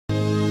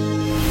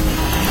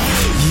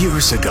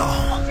Years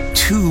ago,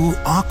 two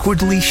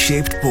awkwardly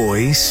shaped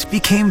boys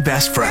became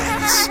best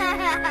friends.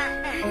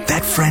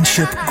 That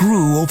friendship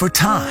grew over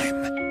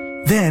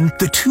time. Then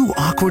the two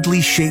awkwardly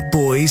shaped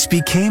boys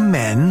became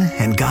men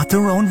and got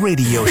their own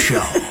radio show.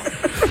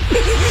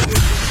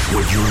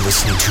 What you're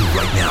listening to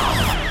right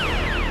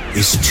now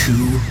is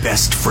two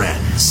best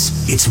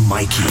friends. It's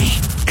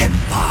Mikey and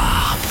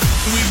Bob.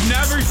 We've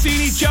never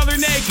seen each other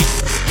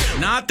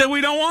naked. Not that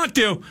we don't want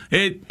to.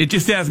 It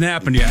just hasn't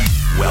happened yet.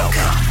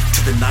 Welcome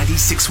to the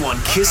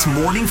 96.1 Kiss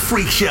Morning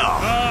Freak Show.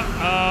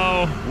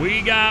 Uh-oh.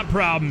 We got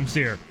problems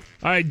here.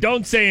 All right,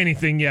 don't say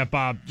anything yet,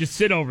 Bob. Just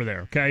sit over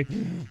there, okay?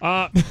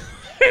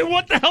 Hey,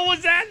 what the hell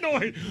was that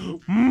noise?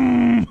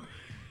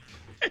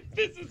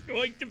 This is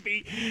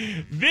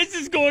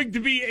going to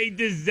be a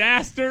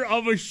disaster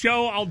of a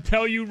show, I'll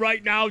tell you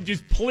right now.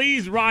 Just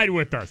please ride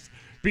with us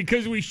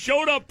because we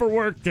showed up for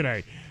work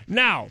today.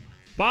 Now,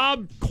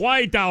 Bob,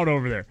 quiet down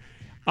over there.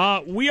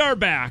 We are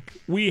back.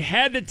 We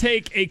had to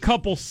take a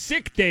couple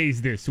sick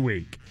days this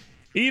week.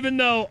 Even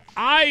though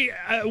I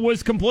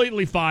was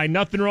completely fine,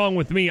 nothing wrong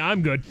with me,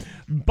 I'm good.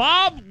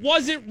 Bob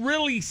wasn't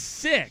really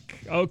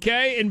sick,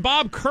 okay? And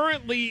Bob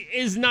currently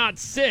is not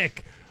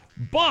sick.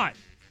 But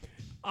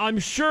I'm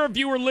sure if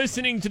you were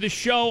listening to the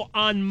show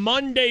on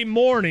Monday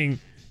morning,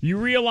 you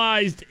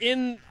realized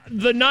in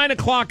the 9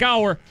 o'clock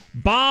hour,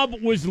 Bob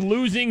was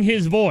losing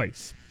his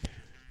voice.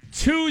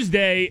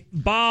 Tuesday,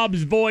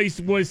 Bob's voice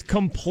was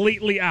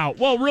completely out.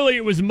 Well, really,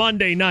 it was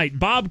Monday night.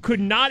 Bob could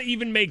not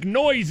even make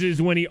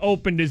noises when he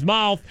opened his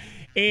mouth.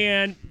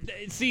 And,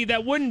 see,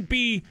 that wouldn't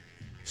be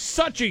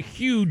such a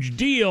huge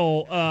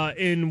deal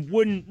and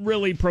wouldn't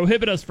really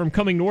prohibit us from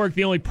coming to work.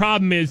 The only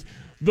problem is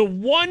the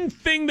one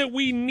thing that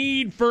we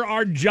need for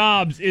our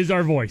jobs is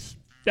our voice.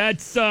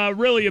 That's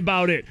really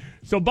about it.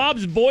 So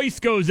Bob's voice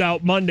goes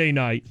out Monday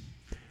night.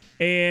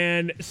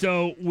 And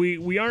so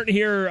we aren't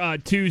here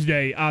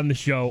Tuesday on the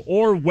show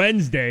or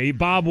Wednesday.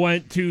 Bob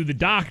went to the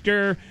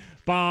doctor.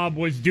 Bob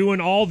was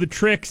doing all the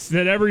tricks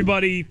that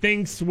everybody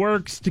thinks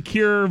works to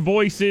cure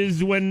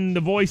voices when the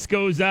voice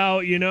goes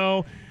out, you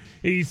know.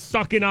 He's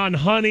sucking on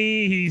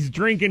honey. He's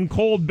drinking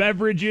cold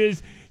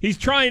beverages. He's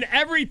trying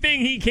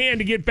everything he can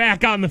to get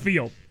back on the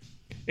field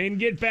and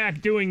get back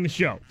doing the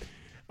show.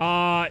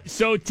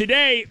 So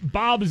today,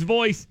 Bob's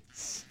voice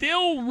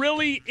still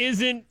really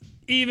isn't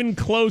even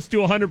close to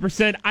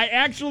 100%. I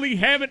actually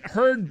haven't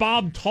heard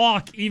Bob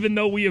talk, even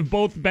though we have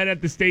both been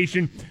at the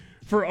station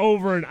for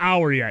over an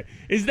hour yet.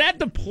 Is that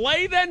the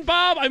play then,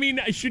 Bob? I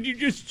mean, should you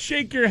just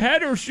shake your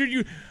head or should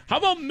you, how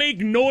about make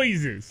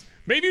noises?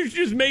 Maybe you should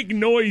just make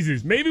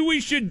noises. Maybe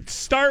we should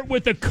start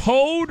with a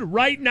code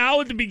right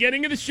now at the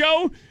beginning of the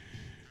show.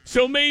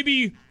 So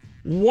maybe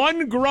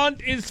one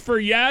grunt is for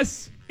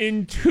yes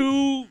and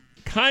two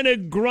kind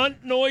of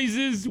grunt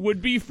noises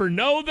would be for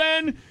no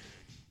then.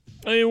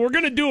 I mean, we're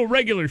going to do a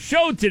regular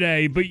show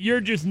today, but you're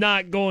just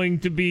not going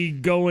to be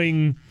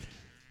going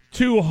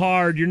too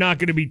hard. You're not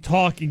going to be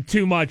talking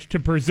too much to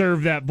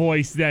preserve that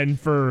voice then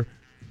for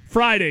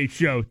Friday's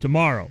show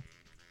tomorrow.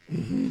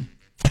 Mm-hmm.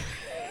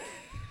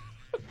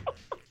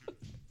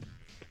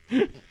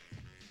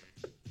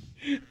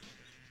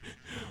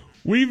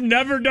 We've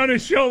never done a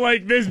show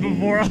like this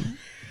before.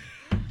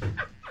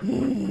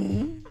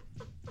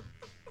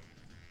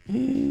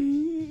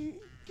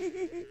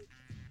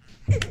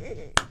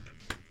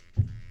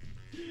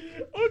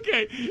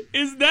 Okay,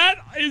 is that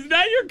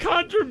your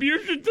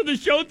contribution to the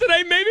show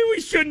today? Maybe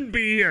we shouldn't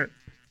be here.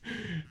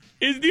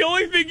 Is the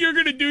only thing you're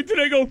going to do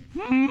today go,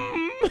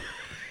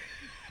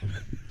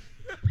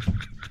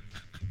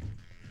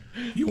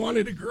 You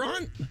wanted a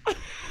grunt?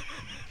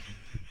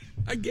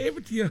 I gave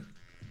it to you.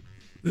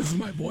 This is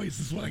my voice.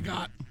 This is what I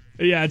got.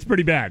 Yeah, it's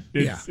pretty bad.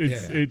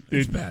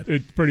 It's bad.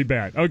 It's pretty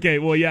bad. Okay,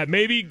 well, yeah,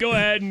 maybe go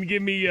ahead and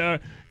give me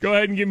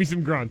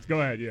some grunts.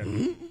 Go ahead, yeah.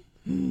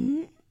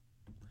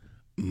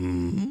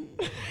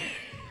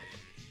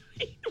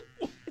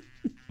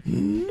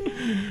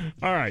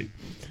 All right.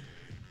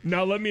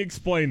 Now let me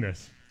explain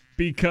this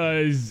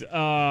because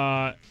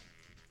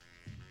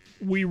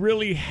we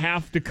really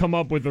have to come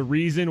up with a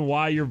reason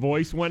why your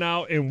voice went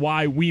out and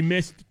why we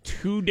missed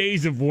 2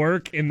 days of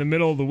work in the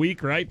middle of the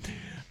week, right?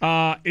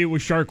 It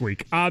was Shark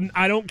Week.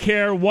 I don't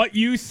care what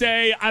you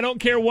say. I don't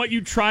care what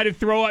you try to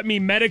throw at me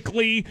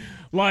medically.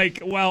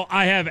 Like, well,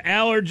 I have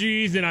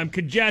allergies and I'm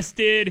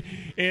congested.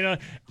 And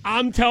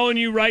I'm telling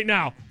you right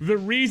now, the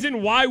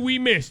reason why we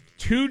missed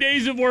 2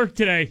 days of work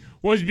today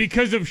was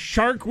because of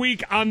Shark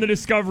Week on the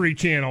Discovery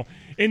Channel.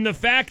 And the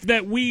fact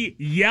that we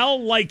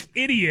yell like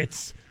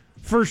idiots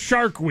for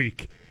Shark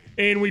Week.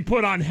 And we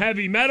put on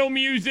heavy metal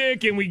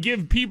music and we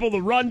give people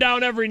the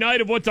rundown every night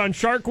of what's on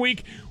Shark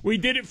Week. We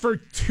did it for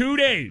 2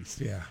 days.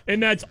 Yeah.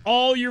 And that's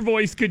all your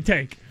voice could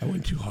take. I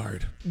went too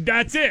hard.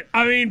 That's it.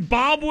 I mean,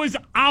 Bob was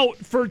out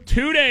for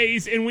 2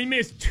 days and we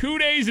missed 2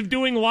 days of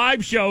doing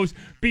live shows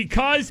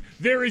because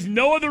there is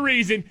no other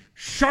reason.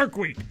 Shark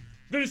Week.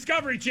 The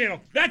Discovery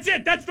Channel. That's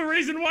it. That's the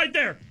reason right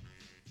there.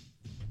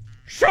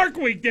 Shark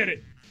Week did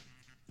it.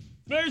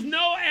 There's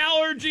no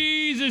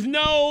allergies. There's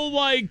no,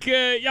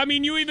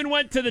 you even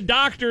went to the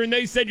doctor and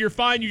they said you're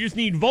fine. You just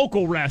need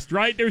vocal rest,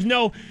 right? There's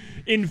no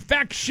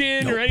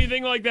infection or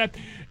anything like that.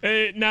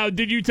 Now,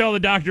 did you tell the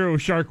doctor it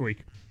was Shark Week?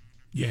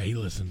 Yeah, he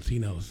listens. He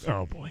knows.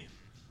 Oh, boy.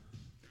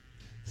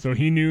 So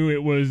he knew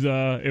it was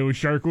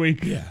Shark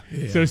Week? Yeah.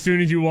 So as soon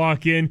as you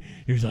walk in,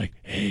 he was like,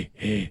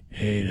 hey,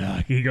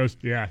 Doc. He goes,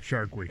 yeah,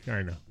 Shark Week.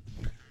 I know.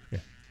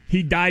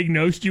 He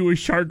diagnosed you with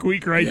Shark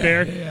Week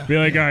there. Yeah, be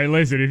like, all right,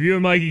 listen, if you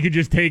and Mikey could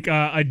just take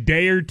a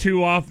day or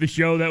two off the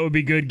show, that would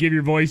be good. Give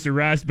your voice a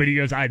rest. But he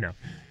goes, I know.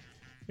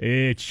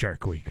 It's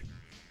Shark Week.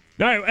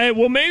 All right, hey,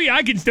 well, maybe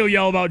I can still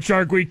yell about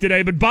Shark Week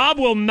today, but Bob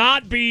will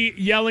not be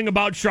yelling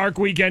about Shark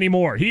Week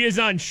anymore. He is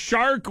on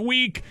Shark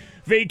Week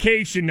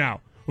vacation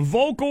now.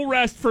 Vocal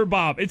rest for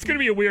Bob. It's going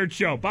to be a weird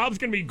show. Bob's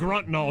going to be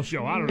grunting all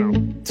show. I don't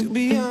know. To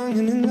be young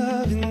and in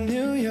love in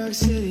New York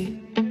City.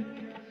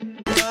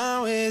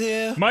 With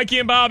you. Mikey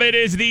and Bob, it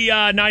is the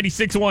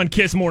 96.1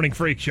 Kiss Morning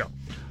Freak Show.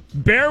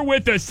 Bear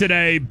with us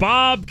today.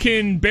 Bob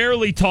can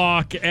barely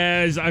talk,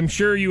 as I'm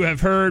sure you have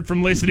heard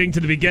from listening to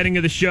the beginning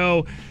of the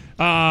show.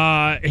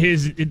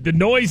 The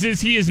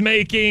noises he is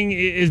making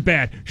is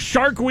bad.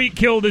 Shark Week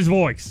killed his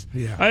voice.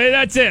 Yeah.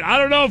 That's it. I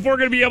don't know if we're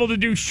going to be able to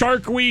do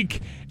Shark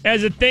Week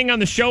as a thing on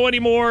the show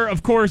anymore.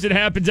 Of course, it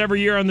happens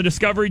every year on the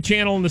Discovery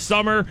Channel in the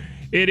summer.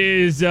 It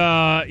is,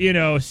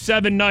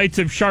 7 nights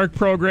of shark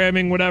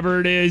programming,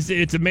 whatever it is.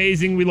 It's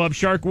amazing. We love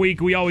Shark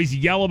Week. We always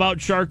yell about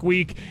Shark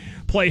Week,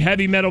 play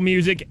heavy metal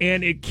music,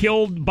 and it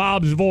killed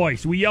Bob's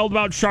voice. We yelled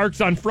about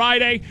sharks on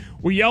Friday.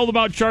 We yelled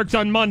about sharks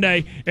on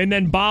Monday, and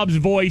then Bob's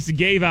voice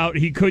gave out.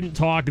 He couldn't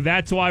talk.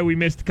 That's why we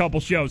missed a couple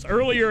shows.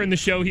 Earlier in the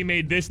show, he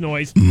made this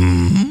noise. I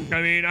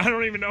mean, I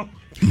don't even know.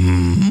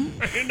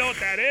 I don't know what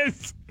that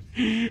is.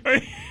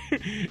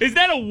 Is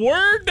that a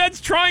word that's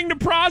trying to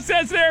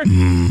process there?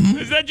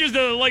 Is that just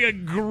a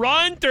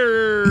grunt,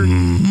 or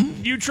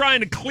you trying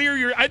to clear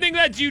your... I think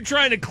that's you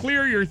trying to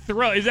clear your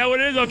throat. Is that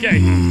what it is? Okay.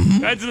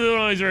 That's the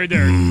noise right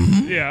there.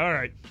 Yeah, all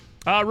right.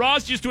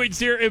 Ross just tweets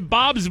here, if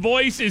Bob's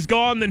voice is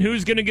gone, then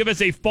who's going to give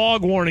us a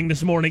fog warning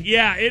this morning?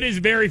 Yeah, it is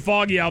very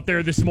foggy out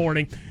there this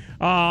morning.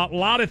 A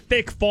lot of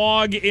thick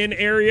fog in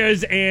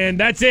areas, and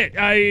that's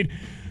it.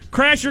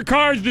 Crash your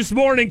cars this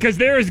morning, because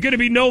there is going to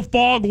be no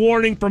fog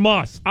warning from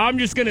us. I'm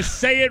just going to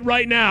say it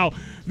right now.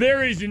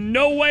 There is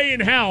no way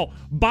in hell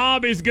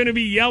Bob is going to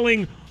be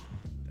yelling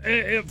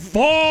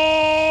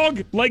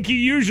fog like he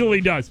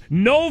usually does.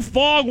 No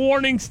fog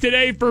warnings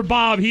today for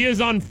Bob. He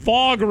is on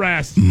fog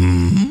rest.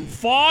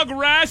 Fog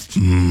rest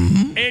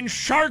and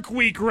Shark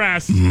Week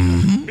rest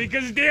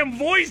because his damn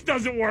voice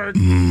doesn't work.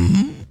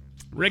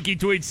 Ricky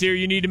tweets here,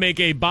 you need to make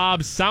a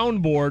Bob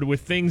soundboard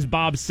with things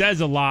Bob says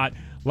a lot,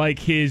 like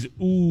his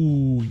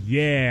ooh,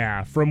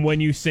 yeah, from when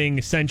you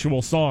sing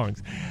sensual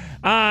songs.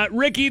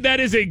 Ricky, that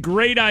is a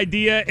great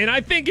idea, and I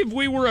think if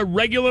we were a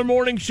regular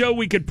morning show,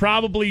 we could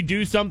probably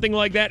do something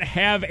like that,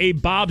 have a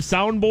Bob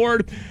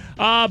soundboard.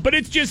 But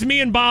it's just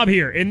me and Bob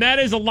here, and that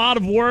is a lot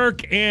of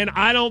work, and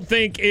I don't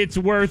think it's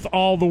worth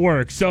all the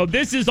work. So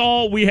this is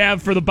all we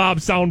have for the Bob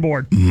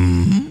soundboard.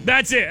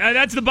 That's it.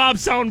 That's the Bob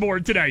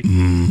soundboard today.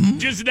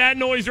 Just that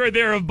noise right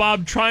there of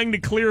Bob trying to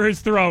clear his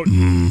throat.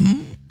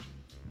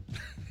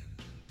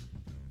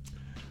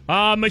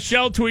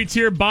 Michelle tweets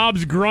here,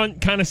 Bob's grunt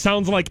kind of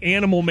sounds like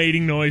animal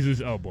mating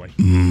noises. Oh, boy.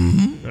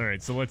 All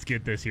right, so let's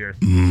get this here.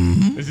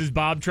 This is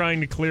Bob trying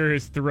to clear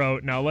his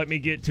throat. Now, let me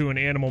get to an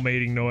animal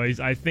mating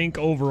noise. I think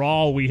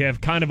overall we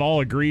have kind of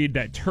all agreed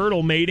that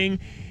turtle mating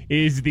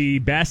is the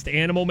best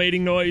animal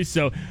mating noise.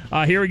 So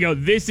here we go.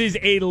 This is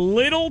a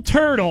little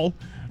turtle,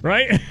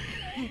 right?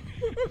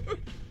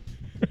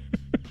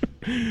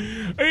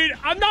 I mean,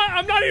 I'm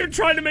not even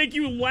trying to make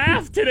you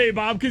laugh today,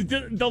 Bob, because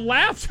the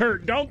laughs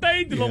hurt, don't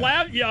they? Do the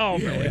laugh? Yeah,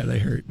 yeah, they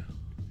hurt.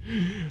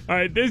 All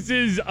right, this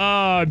is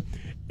a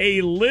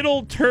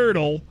little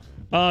turtle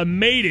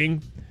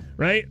mating,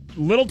 right?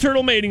 Little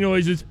turtle mating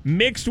noises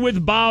mixed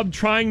with Bob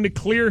trying to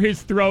clear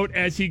his throat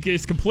as he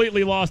has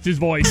completely lost his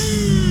voice.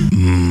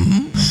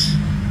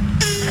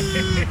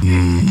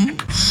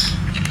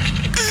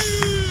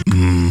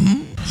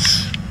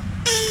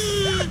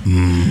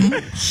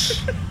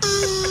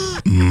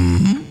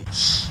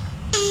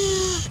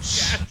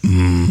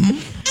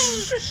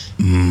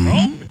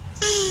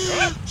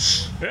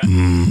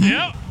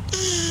 Yep.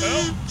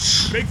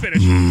 Oh, big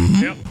finish.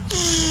 Yep.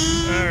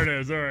 There it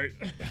is. All right.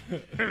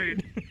 I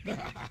mean, all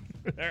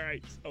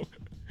right. So,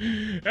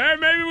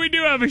 maybe we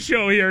do have a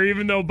show here,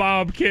 even though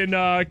Bob can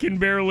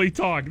barely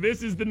talk.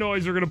 This is the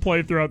noise we're going to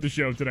play throughout the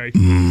show today.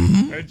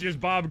 It's just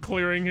Bob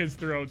clearing his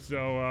throat,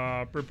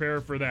 so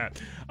prepare for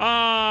that.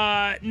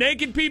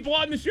 Naked people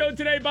on the show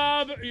today,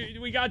 Bob.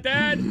 We got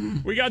that.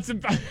 We got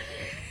some...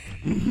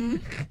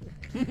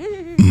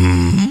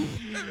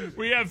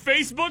 We have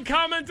Facebook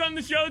comments on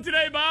the show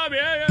today, Bob.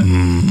 Yeah.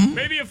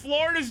 Maybe a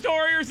Florida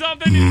story or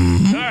something.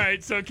 All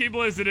right, so keep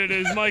listening. It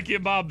is Mikey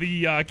and Bob,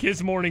 the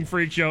Kiss Morning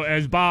Freak Show,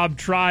 as Bob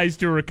tries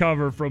to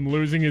recover from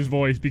losing his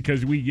voice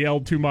because we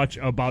yelled too much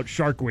about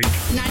Shark Week.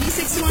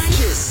 96.1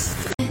 Kiss.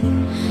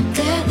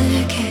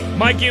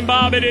 Mikey and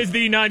Bob, it is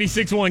the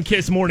 96.1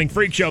 Kiss Morning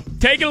Freak Show.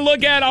 Taking a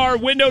look at our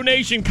Window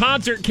Nation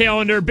concert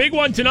calendar. Big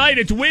one tonight.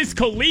 It's Wiz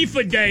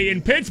Khalifa Day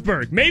in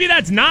Pittsburgh. Maybe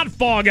that's not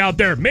fog out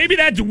there. Maybe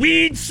that's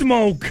weed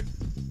smoke.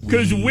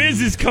 Because Wiz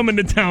is coming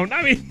to town.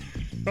 I mean,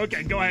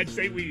 okay, go ahead.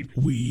 Say weed.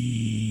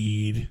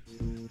 Weed.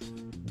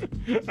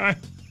 All right.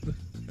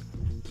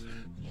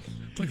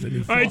 It's like the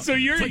new fog. All right, so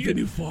it's like the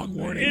new fog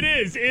warning.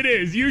 It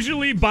is.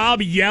 Usually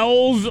Bob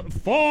yells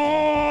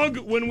fog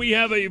when we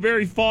have a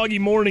very foggy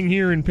morning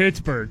here in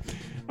Pittsburgh.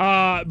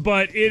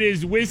 But it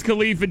is Wiz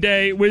Khalifa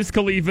Day. Wiz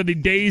Khalifa, the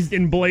Dazed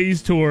and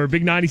Blaze Tour.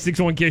 Big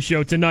 96.1 Kiss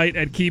show tonight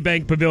at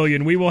KeyBank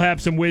Pavilion. We will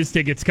have some Wiz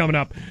tickets coming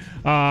up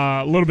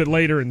a little bit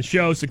later in the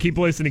show, so keep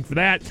listening for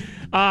that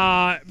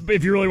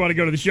if you really want to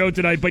go to the show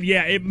tonight. But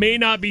yeah, it may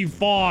not be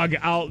fog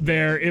out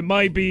there. It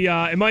might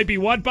be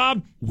what,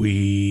 Bob?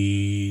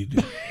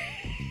 Weed.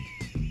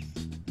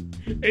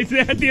 Is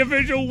that the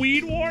official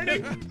weed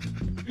warning?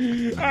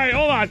 All right,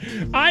 hold on.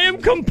 I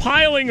am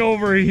compiling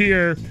over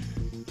here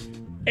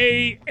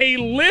a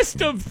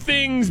list of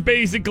things,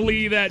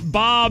 basically, that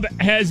Bob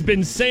has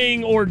been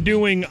saying or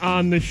doing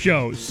on the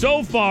show.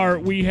 So far,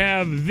 we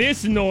have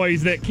this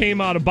noise that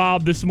came out of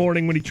Bob this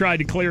morning when he tried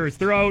to clear his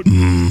throat.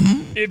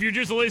 If you're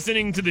just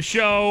listening to the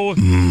show,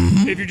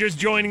 if you're just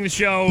joining the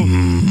show,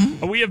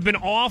 we have been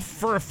off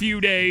for a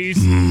few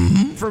days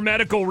for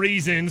medical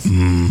reasons.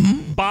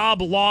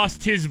 Bob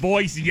lost his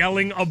voice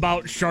yelling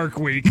about Shark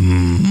Week.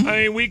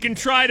 I mean, we can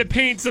try to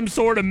paint some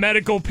sort of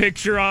medical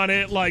picture on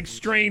it, like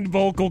strained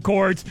vocal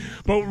cords,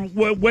 but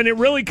when it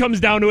really comes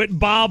down to it,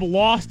 Bob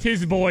lost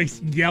his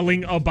voice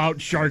yelling about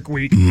Shark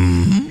Week.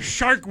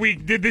 Shark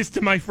Week did this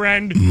to my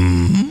friend.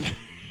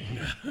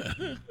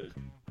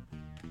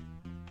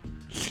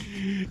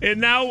 And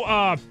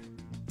now,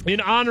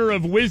 in honor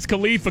of Wiz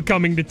Khalifa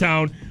coming to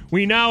town,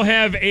 we now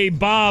have a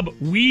Bob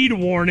weed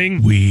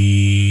warning.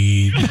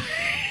 Weed.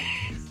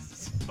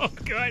 So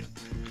good.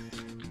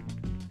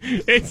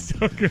 It's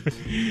so good.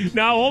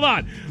 Now, hold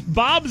on.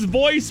 Bob's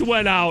voice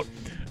went out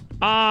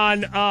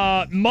on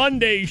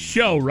Monday's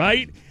show,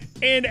 right?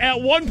 And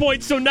at one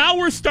point, so now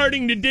we're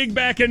starting to dig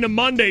back into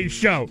Monday's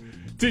show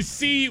to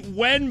see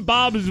when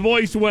Bob's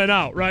voice went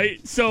out,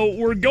 right? So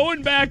we're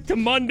going back to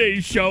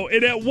Monday's show,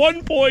 and at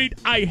one point,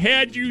 I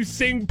had you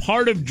sing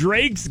part of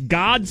Drake's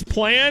God's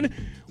Plan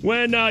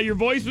when your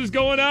voice was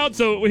going out.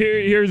 So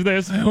here's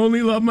this. I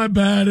only love my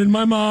dad and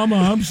my mama.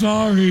 I'm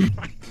sorry.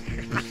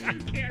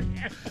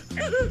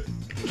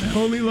 I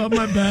only love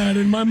my dad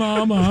and my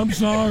mama. I'm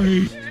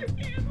sorry.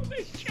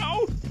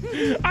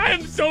 I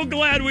am so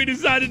glad we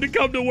decided to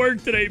come to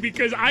work today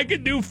because I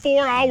could do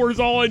 4 hours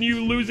all on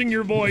you losing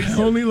your voice.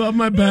 I only love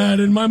my dad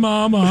and my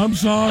mama. I'm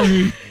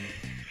sorry.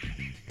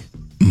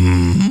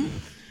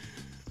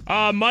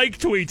 Mike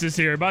tweets us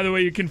here. By the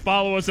way, you can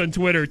follow us on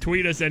Twitter.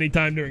 Tweet us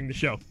anytime during the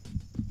show.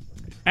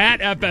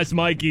 At FS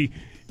Mikey,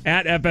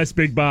 at FS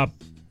Big Bob.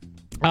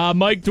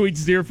 Mike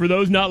tweets here, for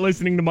those not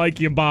listening to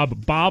Mikey and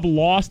Bob, Bob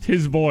lost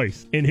his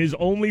voice, and his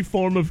only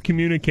form of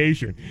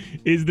communication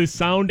is the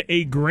sound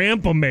a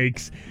grandpa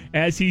makes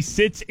as he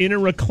sits in a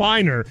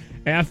recliner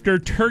after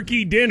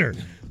turkey dinner.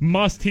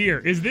 Must hear.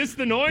 Is this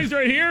the noise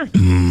right here?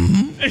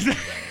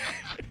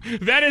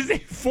 That is a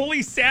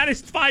fully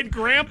satisfied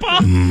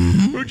grandpa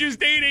who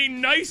just ate a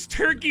nice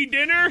turkey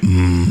dinner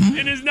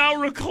and is now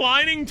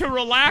reclining to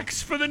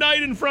relax for the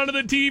night in front of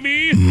the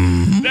TV.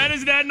 That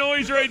is that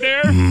noise right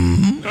there.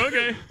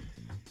 Okay.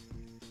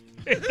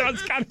 It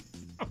does kind of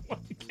sound like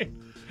it.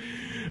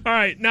 All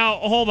right, now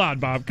hold on,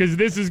 Bob, because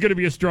this is going to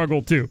be a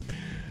struggle too.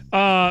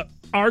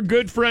 Our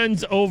good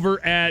friends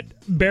over at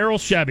Barrel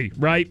Chevy,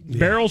 right? Yeah.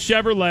 Barrel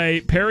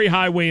Chevrolet, Perry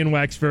Highway in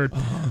Wexford.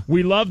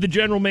 We love the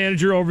general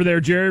manager over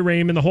there, Jerry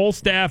Raymond, the whole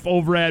staff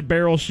over at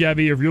Barrel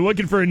Chevy. If you're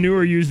looking for a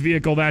newer used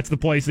vehicle, that's the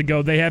place to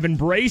go. They have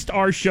embraced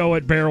our show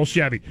at Barrel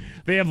Chevy.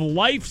 They have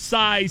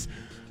life-size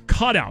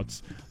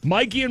cutouts,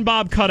 Mikey and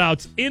Bob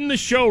cutouts in the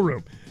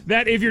showroom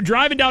that if you're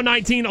driving down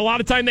 19, a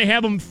lot of time they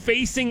have them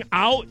facing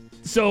out.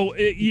 So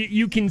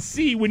you can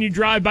see when you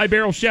drive by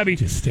Barrel Chevy.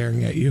 Just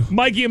staring at you.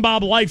 Mikey and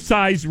Bob life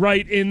size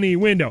right in the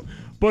window.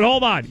 But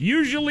hold on.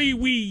 Usually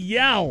we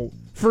yell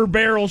for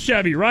Barrel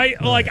Chevy,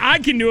 right? Like I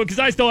can do it because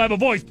I still have a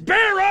voice.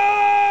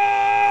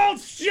 Barrel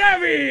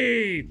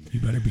Chevy!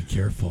 You better be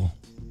careful.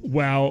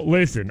 Well,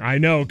 listen, I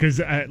know because,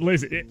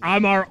 listen,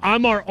 I'm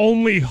our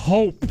only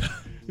hope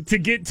to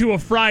get to a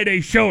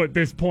Friday show at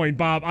this point,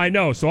 Bob. I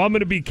know, so I'm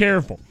going to be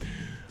careful.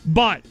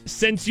 But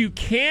since you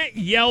can't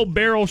yell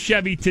Barrel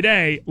Chevy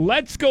today,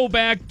 let's go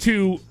back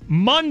to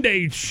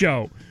Monday's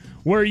show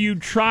where you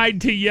tried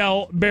to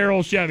yell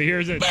Barrel Chevy.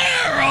 Here's it.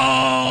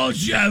 Barrel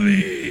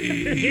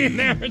Chevy!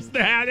 There's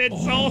that.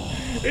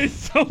 It's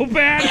so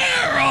bad.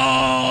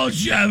 Barrel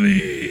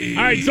Chevy!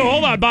 All right, so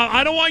hold on, Bob.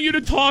 I don't want you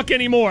to talk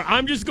anymore.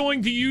 I'm just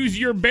going to use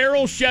your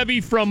Barrel Chevy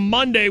from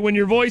Monday when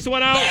your voice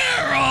went out.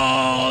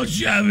 Barrel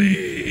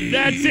Chevy!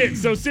 That's it.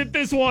 So sit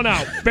this one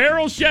out.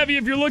 Barrel Chevy,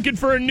 if you're looking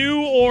for a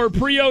new or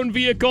pre-owned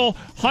vehicle,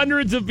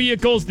 hundreds of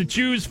vehicles to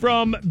choose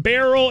from.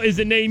 Barrel is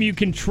a name you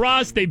can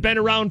trust. They've been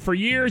around for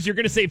years. You're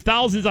going to save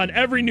thousands on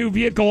every new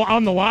vehicle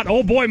on the lot.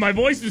 Oh, boy, my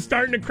voice is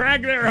starting to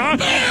crack there, huh?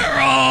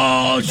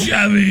 Barrel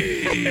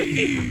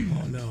Chevy.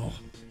 Oh, no.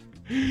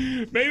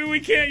 Maybe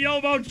we can't yell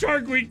about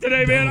Shark Week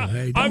today, man. No,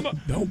 hey,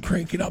 don't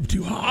crank it up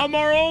too hot. I'm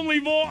our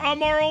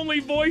only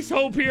voice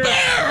hope here.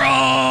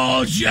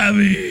 Barrel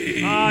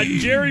Chevy.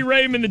 Jerry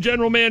Raymond, the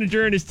general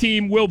manager, and his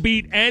team will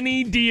beat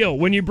any deal.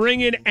 When you bring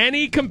in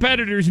any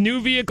competitor's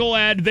new vehicle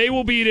ad, they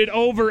will beat it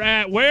over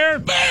at where?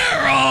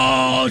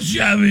 Barrel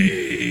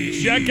Chevy.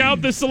 Check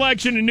out the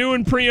selection of new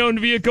and pre-owned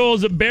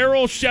vehicles at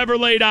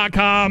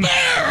BarrelChevrolet.com.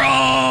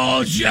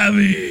 Barrel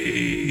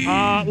Chevy.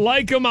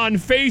 Like them on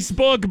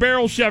Facebook,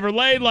 Barrel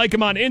Chevrolet. Like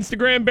them on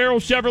Instagram, Barrel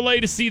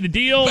Chevrolet, to see the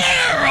deals.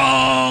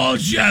 Barrel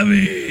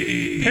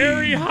Chevy.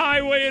 Perry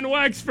Highway in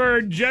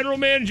Wexford, general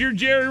manager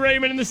Jerry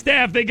Raymond and the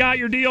staff, they got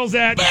your deals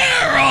at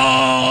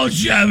Barrel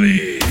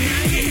Chevy.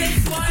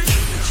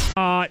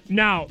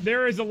 Now,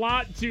 there is a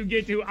lot to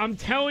get to. I'm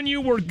telling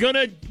you, we're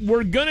gonna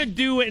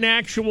do an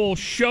actual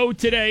show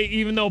today,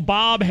 even though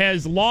Bob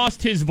has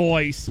lost his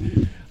voice.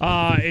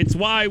 It's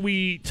why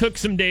we took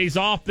some days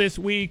off this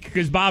week,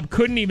 because Bob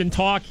couldn't even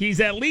talk.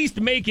 He's at least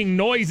making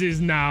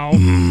noises now,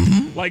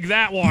 like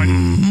that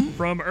one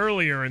from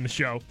earlier in the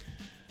show.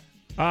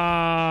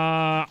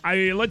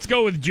 Let's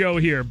go with Joe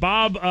here.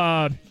 Bob,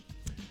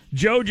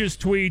 Joe just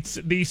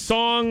tweets, the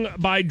song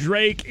by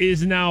Drake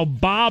is now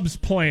Bob's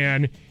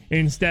Plan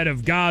instead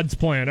of God's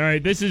Plan. All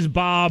right, this is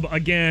Bob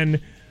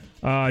again,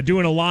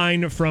 doing a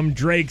line from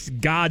Drake's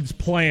God's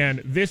Plan.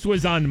 This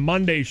was on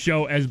Monday's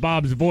show as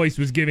Bob's voice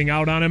was giving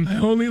out on him. I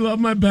only love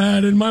my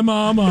dad and my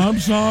mama. I'm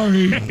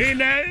sorry.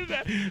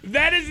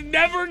 That is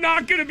never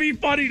not going to be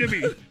funny to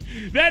me.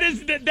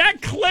 That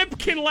clip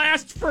can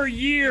last for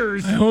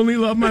years. I only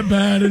love my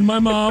dad and my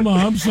mama.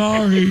 I'm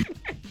sorry.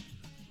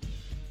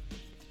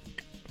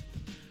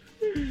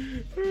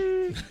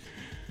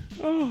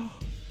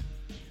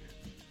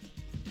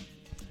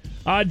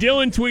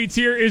 Dylan tweets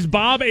here, is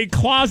Bob a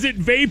closet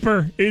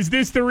vapor? Is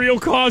this the real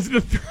cause of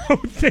the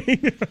throat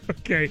thing?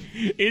 Okay.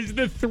 Is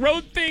the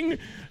throat thing...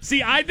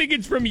 See, I think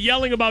it's from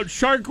yelling about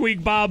Shark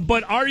Week, Bob,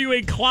 but are you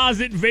a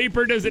closet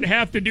vapor? Does it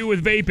have to do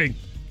with vaping?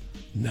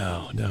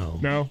 No.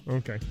 No?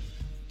 Okay.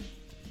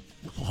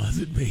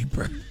 Closet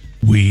vapor.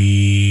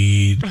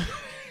 Weed.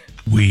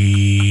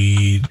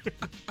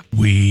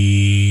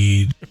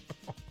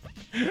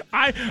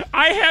 I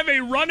have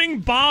a running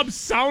Bob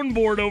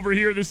soundboard over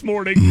here this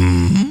morning.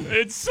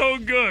 It's so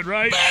good,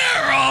 right?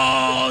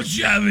 Barrel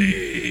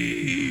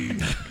Chevy.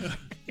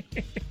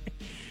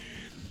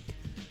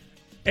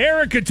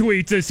 Erica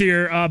tweets us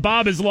here.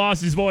 Bob has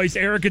lost his voice.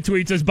 Erica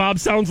tweets us, Bob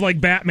sounds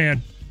like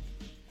Batman.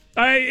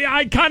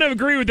 I kind of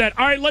agree with that.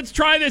 All right, let's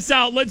try this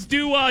out. Let's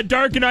do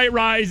Dark Knight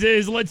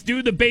Rises. Let's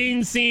do the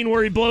Bane scene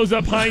where he blows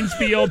up Heinz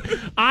Field.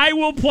 I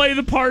will play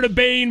the part of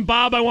Bane.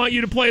 Bob, I want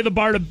you to play the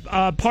part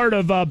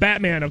of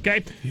Batman,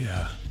 okay?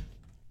 Yeah.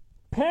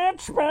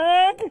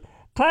 Pittsburgh,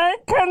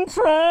 take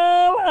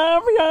control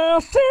of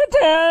your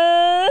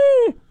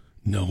city.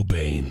 No,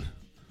 Bane.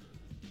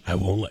 I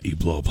won't let you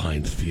blow up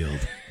Heinz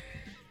Field.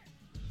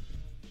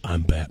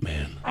 I'm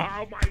Batman.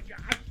 Oh, my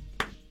God.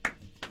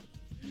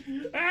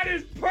 That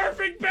is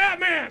perfect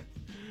Batman.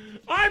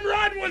 I'm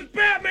riding with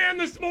Batman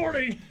this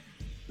morning.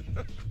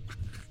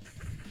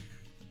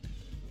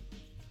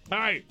 All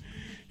right.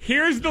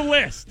 Here's the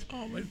list.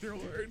 Oh, my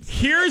throat hurts.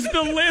 Here's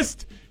the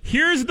list.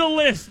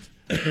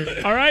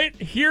 All right?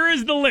 Here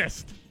is the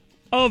list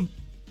of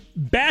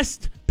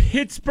best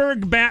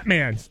Pittsburgh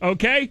Batmans,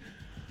 okay?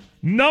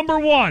 Number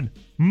 1,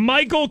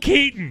 Michael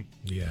Keaton.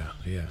 Yeah.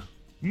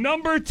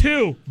 Number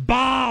 2,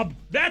 Bob.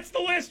 That's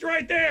the list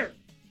right there.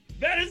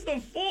 That is the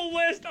full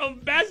list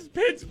of best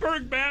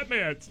Pittsburgh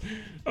Batmans.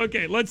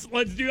 Okay, let's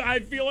do. I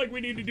feel like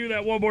we need to do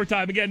that one more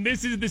time. Again,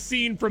 this is the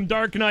scene from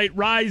Dark Knight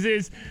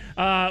Rises,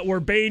 where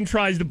Bane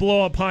tries to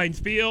blow up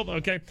Heinz Field.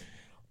 Okay,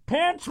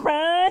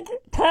 Pittsburgh,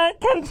 take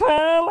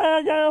control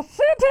of your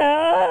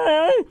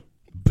city.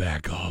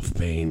 Back off,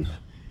 Bane.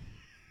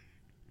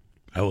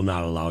 I will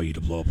not allow you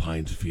to blow up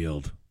Heinz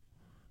Field.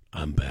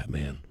 I'm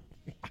Batman.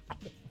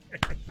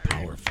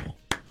 Powerful.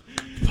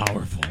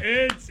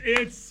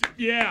 It's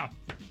yeah.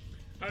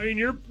 I mean,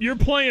 you're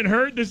playing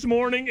hurt this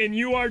morning, and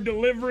you are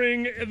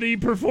delivering the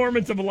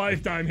performance of a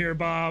lifetime here,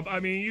 Bob. I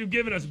mean, you've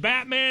given us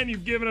Batman.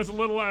 You've given us a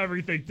little of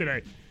everything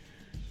today.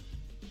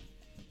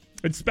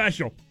 It's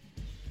special.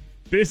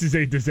 This is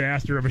a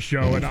disaster of a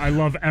show, and I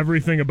love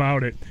everything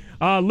about it.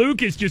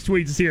 Lucas just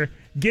tweets us here.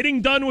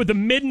 Getting done with a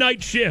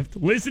midnight shift.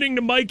 Listening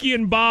to Mikey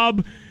and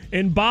Bob,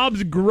 and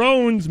Bob's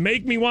groans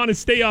make me want to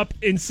stay up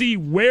and see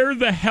where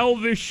the hell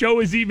this show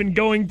is even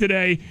going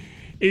today.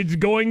 It's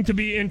going to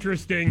be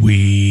interesting.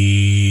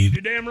 Weed.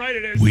 You're damn right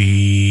it is.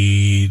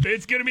 Weed.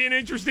 It's going to be an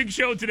interesting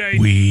show today.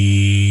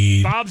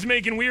 Weed. Bob's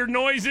making weird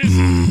noises,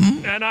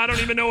 and I don't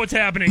even know what's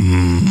happening.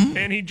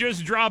 And he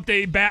just dropped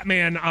a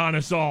Batman on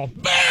us all.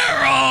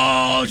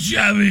 Barrel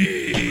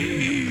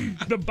Chevy.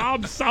 The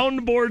Bob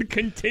soundboard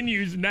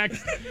continues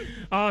next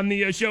on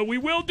the show. We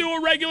will do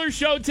a regular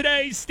show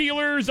today.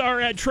 Steelers are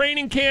at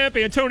training camp.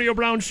 Antonio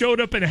Brown showed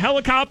up in a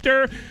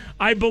helicopter.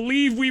 I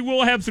believe we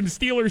will have some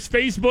Steelers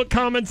Facebook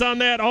comments on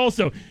that.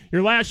 Also,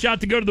 your last shot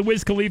to go to the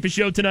Wiz Khalifa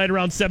show tonight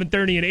around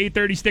 7:30 and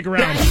 8:30. Stick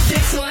around.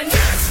 96.1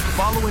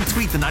 Follow and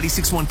tweet the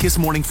 96.1 Kiss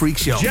Morning Freak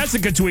Show.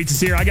 Jessica tweets us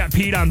here. I got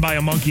peed on by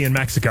a monkey in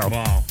Mexico.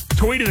 Wow.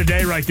 Tweet of the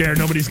day right there.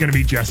 Nobody's going to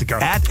beat Jessica.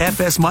 At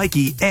FS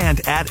Mikey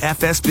and at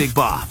FS Big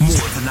Bob. More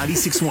of the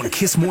 96.1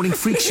 Kiss Morning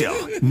Freak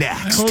Show.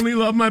 Next. I only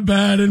love my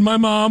dad and my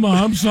mama.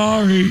 I'm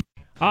sorry.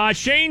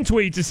 Shane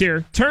tweets us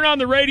here. Turn on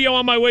the radio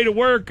on my way to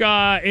work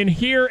and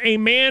hear a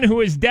man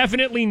who is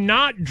definitely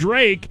not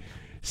Drake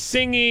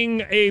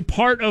singing a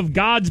part of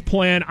God's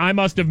Plan. I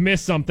must have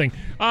missed something.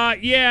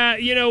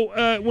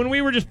 When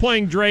we were just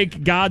playing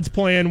Drake, God's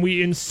Plan,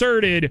 we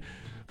inserted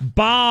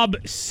Bob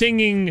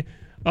singing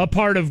a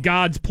part of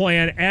God's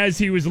Plan as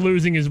he was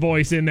losing his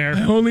voice in there.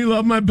 I only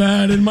love my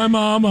dad and my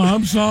mama.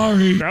 I'm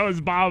sorry. That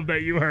was Bob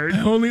that you heard.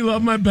 I only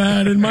love my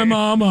dad and my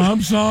mama.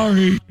 I'm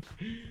sorry.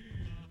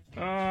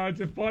 It's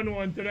a fun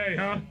one today,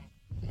 huh?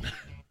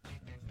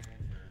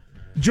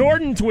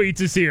 Jordan tweets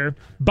us here.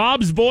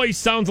 Bob's voice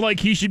sounds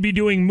like he should be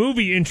doing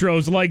movie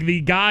intros like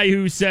the guy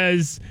who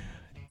says,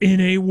 "In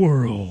a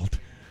world."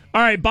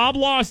 All right, Bob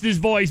lost his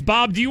voice.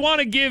 Bob, do you want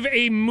to give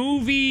a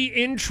movie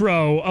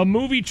intro, a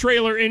movie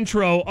trailer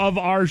intro of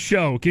our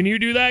show? Can you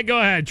do that? Go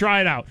ahead. Try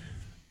it out.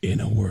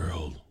 In a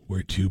world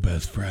where two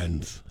best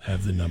friends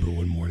have the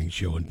 #1 morning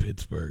show in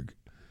Pittsburgh,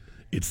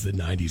 it's the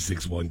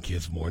 96.1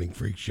 Kiss Morning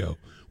Freak Show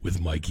with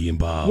Mikey and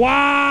Bob.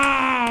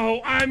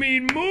 Wow! I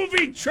mean,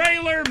 movie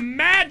trailer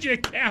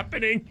magic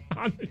happening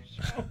on the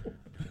show.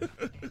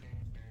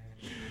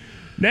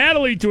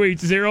 Natalie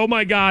tweets here, "Oh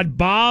my God,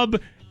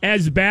 Bob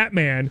as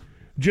Batman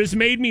just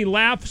made me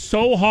laugh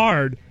so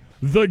hard.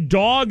 The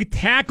dog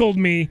tackled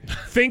me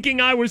thinking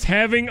I was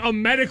having a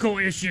medical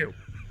issue."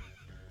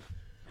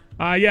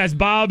 Yes,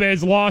 Bob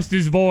has lost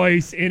his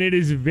voice, and it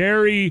is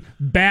very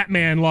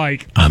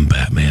Batman-like. I'm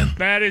Batman.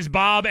 That is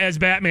Bob as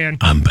Batman.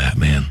 I'm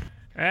Batman.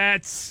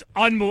 That's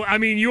unbelievable. I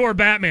mean, you're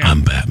Batman.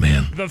 I'm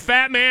Batman. The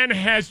Fat Man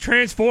has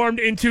transformed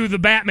into the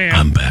Batman.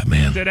 I'm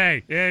Batman.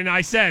 Today. And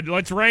I said,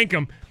 let's rank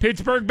them.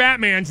 Pittsburgh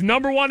Batmans.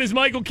 #1 is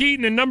Michael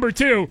Keaton, and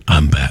 #2,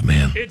 I'm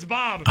Batman. it's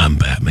Bob. I'm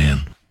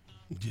Batman.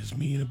 Just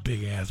me in a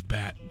big-ass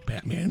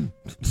Batman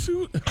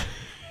suit.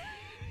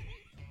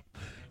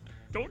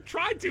 Don't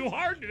try too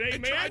hard today,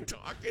 man. I tried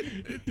talking.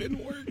 It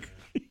didn't work.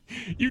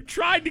 You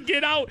tried to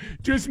get out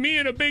just me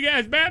in a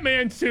big-ass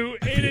Batman suit,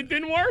 and it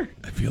didn't work.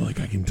 I feel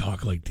like I can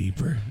talk like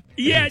deeper.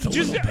 Yeah, It's a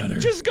little better.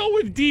 just go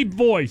with deep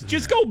voice.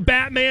 Just go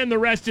Batman the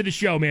rest of the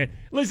show, man.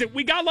 Listen,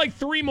 we got like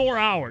 3 more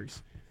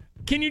hours.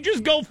 Can you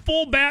just go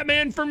full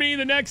Batman for me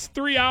the next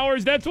 3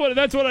 hours? That's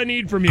what I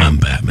need from you. I'm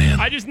Batman.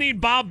 I just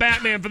need Bob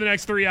Batman for the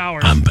next 3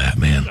 hours. I'm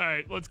Batman. All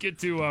right, let's get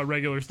to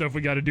regular stuff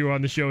we got to do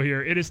on the show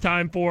here. It is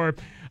time for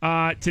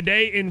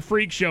Today in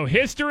Freak Show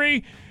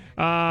History.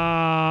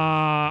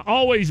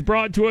 Always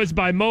brought to us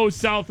by Moe's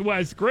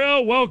Southwest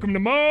Grill. Welcome to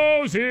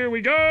Moe's. Here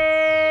we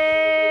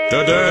go.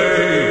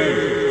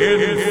 Today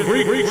in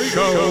Freak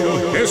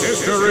Show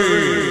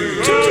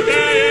History.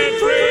 Today in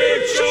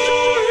Freak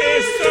Show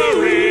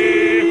History.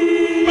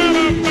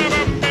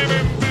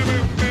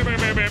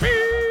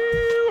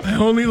 I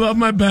only love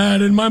my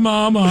dad and my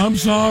mama. I'm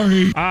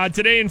sorry.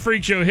 Today in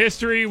Freak Show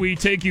History, we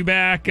take you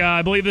back.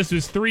 I believe this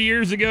was 3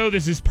 years ago.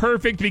 This is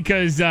perfect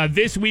because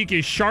this week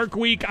is Shark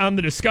Week on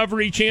the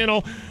Discovery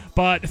Channel.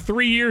 But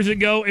 3 years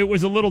ago, it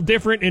was a little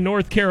different in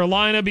North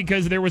Carolina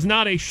because there was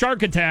not a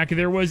shark attack.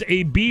 There was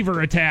a beaver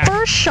attack.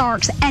 First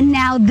sharks, and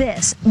now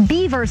this.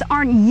 Beavers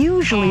aren't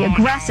usually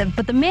aggressive,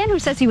 but the man who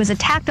says he was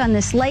attacked on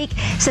this lake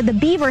said the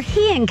beaver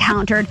he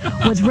encountered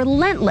was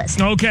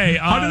relentless. Okay.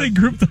 How do they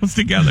group those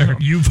together?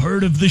 You've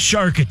heard of the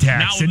shark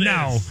attacks, Now and this.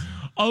 now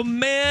a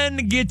man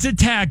gets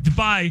attacked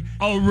by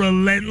a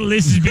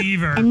relentless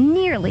beaver. And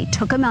nearly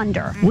took him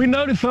under. We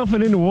noticed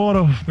something in the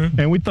water,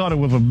 and we thought it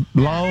was a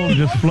log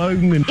just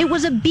floating. And It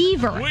was a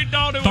beaver. We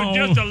thought it was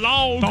just a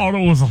log. Thought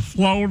it was a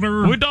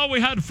floater. We thought we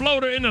had a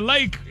floater in the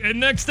lake, and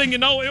next thing you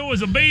know, it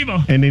was a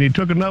beaver. then he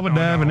took another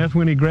dive, and that's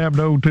when he grabbed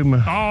hold to my.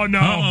 Oh, no.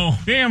 Uh-oh.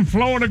 Damn,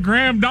 Florida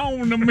grabbed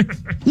on to me.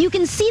 You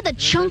can see the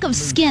chunk of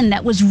skin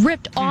that was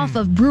ripped off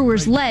of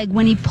Brewer's leg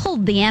when he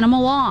pulled the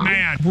animal off.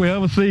 Man. If we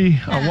ever see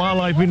a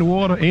wildlife in the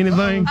water,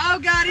 anything,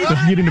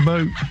 let's get in the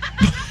boat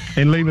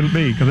and leave it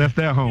be, because that's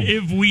their home.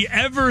 If we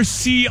ever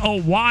see a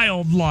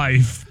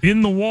wildlife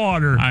in the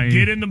water,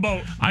 get in the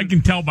boat. I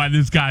can tell by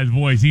this guy's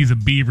voice, he's a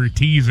beaver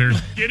teaser.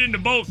 Get in the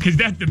boat, because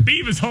that's the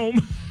beaver's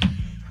home.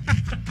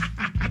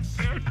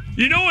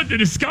 You know what the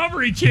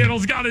Discovery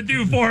Channel's got to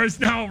do for us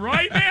now,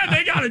 right, man?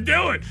 They got to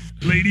do it.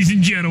 Ladies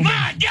and gentlemen.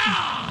 My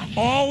God!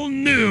 All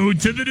new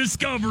to the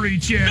Discovery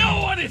Channel.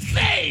 No one is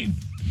safe!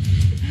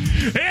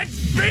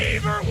 It's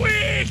Beaver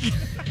Week!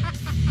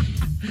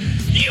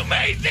 You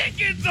may think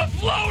it's a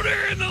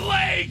floater in the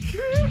lake!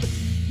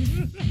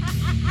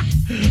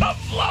 A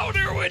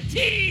floater with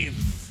teeth!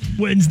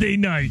 Wednesday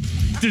night,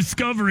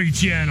 Discovery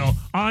Channel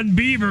on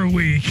Beaver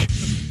Week.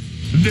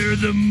 They're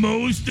the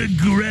most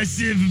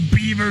aggressive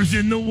beavers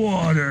in the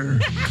water.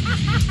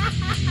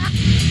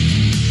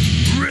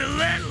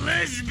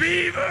 Relentless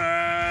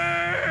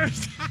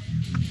beavers!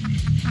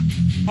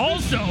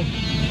 Also,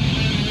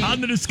 on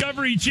the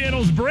Discovery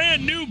Channel's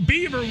brand new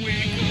Beaver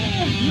Week,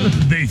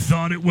 they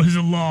thought it was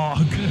a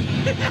log.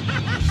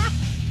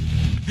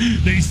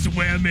 They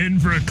swam in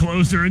for a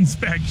closer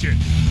inspection.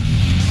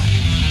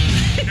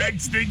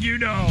 Next thing you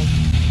know,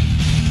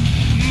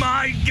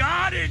 my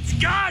God, it's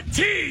got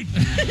teeth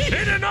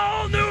in an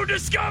all-new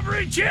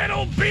Discovery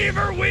Channel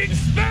Beaver Week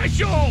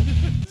special.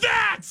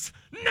 That's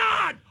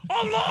not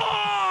a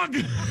log.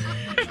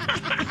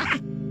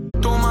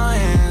 Throw my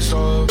hands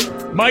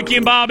up. Mikey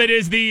and Bob, it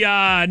is the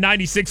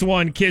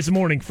 96.1 Kiss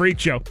Morning Freak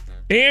Show.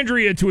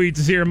 Andrea tweets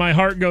us here. My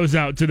heart goes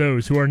out to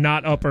those who are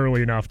not up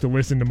early enough to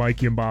listen to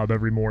Mikey and Bob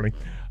every morning.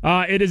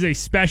 It is a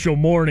special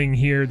morning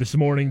here this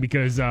morning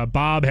because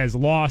Bob has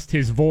lost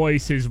his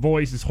voice. His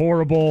voice is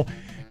horrible.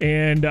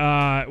 And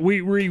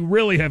we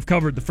really have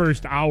covered the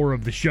first hour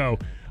of the show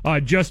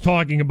just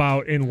talking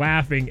about and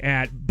laughing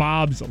at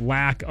Bob's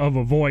lack of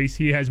a voice.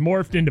 He has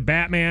morphed into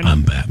Batman.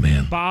 I'm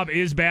Batman. Bob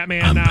is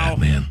Batman I'm now.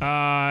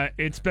 Batman.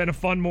 It's been a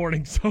fun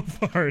morning so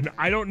far, and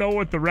I don't know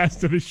what the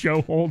rest of the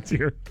show holds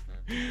here.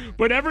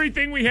 But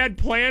everything we had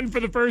planned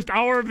for the first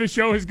hour of the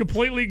show has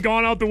completely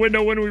gone out the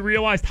window when we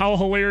realized how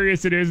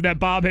hilarious it is that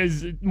Bob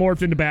has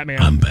morphed into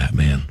Batman. I'm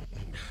Batman.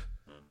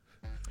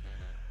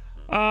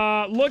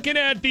 Looking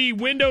at the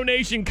Window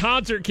Nation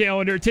concert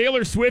calendar,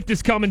 Taylor Swift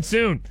is coming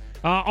soon.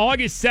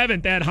 August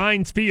 7th at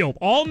Heinz Field.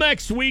 All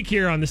next week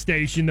here on the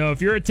station, though.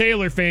 If you're a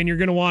Taylor fan, you're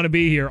going to want to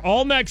be here.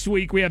 All next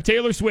week, we have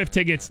Taylor Swift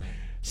tickets,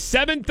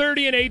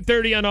 7:30 and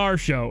 8:30 on our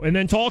show. And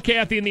then Tall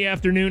Kathy in the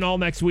afternoon, all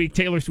next week,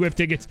 Taylor Swift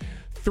tickets,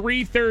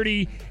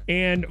 3:30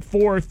 and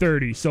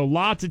 4:30. So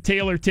lots of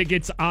Taylor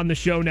tickets on the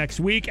show next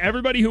week.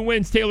 Everybody who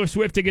wins Taylor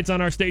Swift tickets on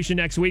our station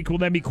next week will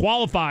then be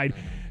qualified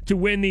to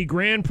win the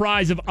grand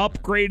prize of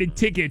upgraded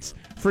tickets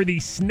for the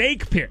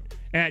Snake Pit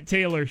at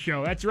Taylor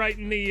Show. That's right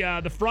in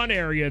the front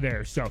area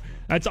there. So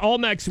that's all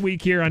next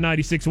week here on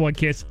 96.1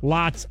 Kiss.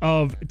 Lots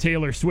of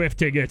Taylor Swift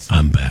tickets.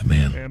 I'm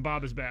Batman. And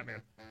Bob is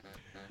Batman.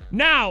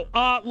 Now,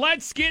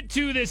 let's get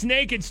to this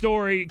naked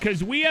story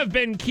because we have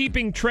been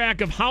keeping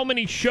track of how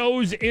many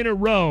shows in a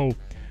row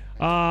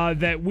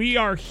that we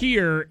are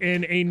here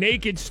and a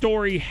naked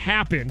story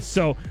happens.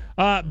 So,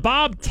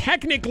 Bob,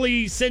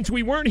 technically, since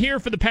we weren't here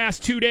for the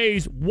past 2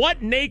 days,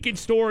 what naked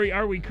story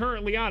are we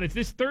currently on? Is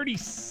this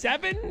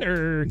 37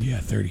 or? Yeah,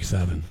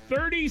 37.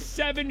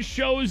 37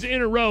 shows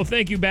in a row.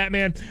 Thank you,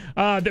 Batman,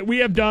 that we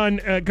have done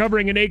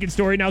covering a naked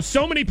story. Now,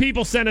 so many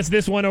people sent us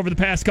this one over the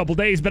past couple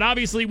days, but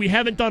obviously we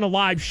haven't done a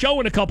live show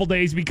in a couple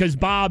days because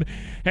Bob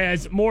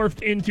has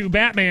morphed into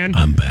Batman.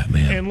 I'm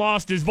Batman. And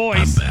lost his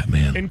voice. I'm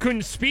Batman. And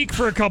couldn't speak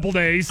for a couple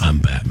days. I'm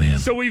Batman.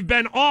 So we've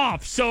been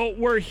off. So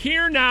we're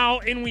here now,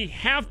 and we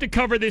have to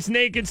cover this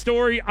naked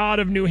story out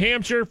of New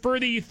Hampshire for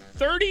the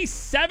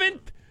 37th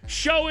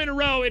show in a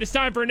row. It is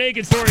time for a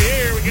naked story.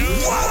 Here we go.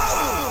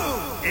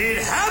 Whoa! It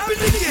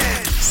happened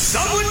again.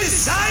 Someone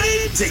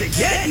decided to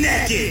get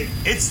naked.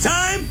 It's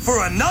time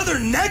for another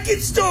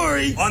naked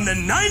story on the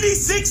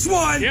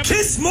 96.1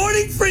 Kiss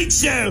Morning Freak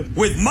Show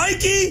with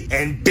Mikey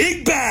and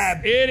Big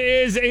Bab. It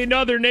is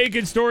another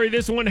naked story.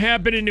 This one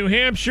happened in New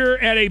Hampshire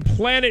at a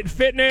Planet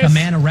Fitness. A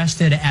man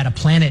arrested at a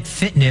Planet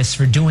Fitness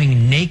for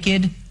doing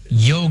naked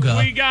yoga.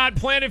 We got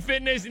Planet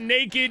Fitness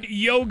naked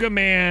yoga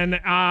man.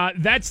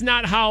 That's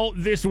not how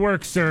this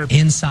works, sir.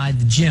 Inside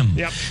the gym.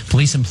 Yep.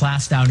 Police in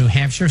Plastow, New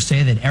Hampshire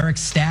say that Eric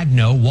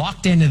Stagno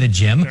walked into the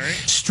gym,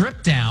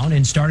 stripped down,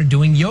 and started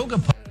doing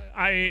yoga.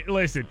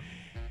 Listen.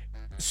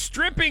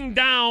 Stripping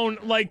down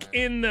like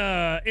in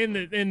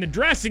the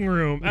dressing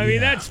room. I mean,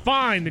 that's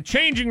fine. The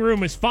changing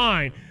room is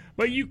fine.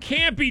 But you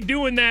can't be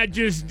doing that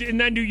just and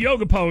then do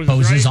yoga poses.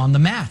 Poses right? on the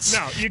mats.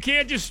 No, you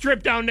can't just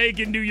strip down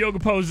naked and do yoga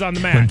poses on the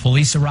mat. When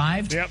police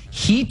arrived,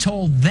 he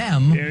told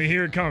them. And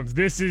here it comes.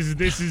 This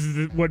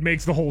is what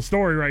makes the whole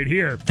story right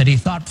here. That he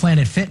thought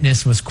Planet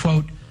Fitness was,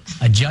 quote,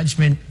 a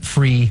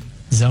judgment-free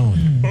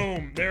zone.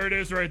 Boom. There it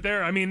is right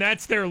there. I mean,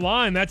 that's their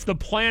line. That's the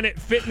Planet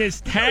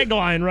Fitness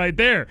tagline right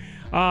there.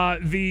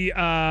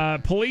 The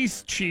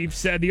police chief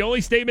said the only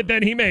statement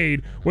that he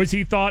made was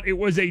he thought it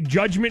was a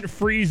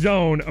judgment-free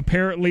zone,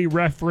 apparently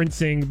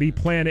referencing the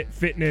Planet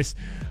Fitness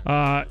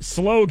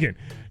slogan.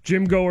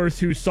 Gym goers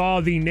who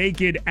saw the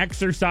naked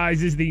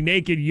exercises, the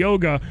naked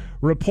yoga,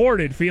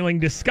 reported feeling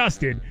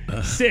disgusted,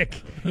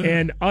 sick,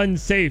 and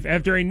unsafe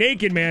after a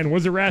naked man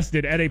was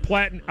arrested at a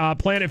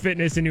Planet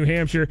Fitness in New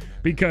Hampshire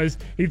because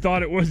he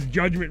thought it was a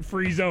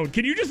judgment-free zone.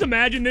 Can you just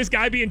imagine this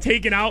guy being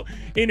taken out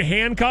in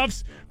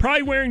handcuffs,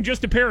 probably wearing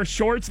just a pair of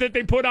shorts that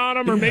they put on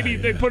him, or maybe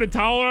they put a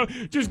towel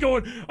on, just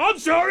going, "I'm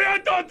sorry, I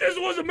thought this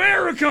was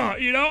America."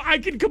 You know, I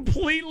can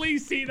completely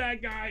see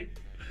that guy,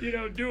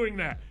 doing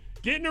that.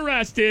 Getting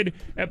arrested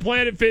at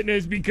Planet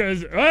Fitness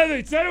because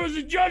they said it was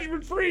a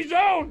judgment-free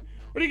zone.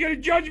 What, are you going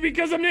to judge me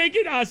because I'm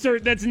naked? Sir,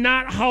 that's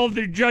not how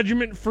the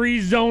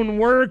judgment-free zone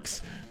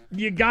works.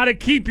 You got to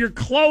keep your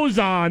clothes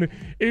on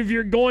if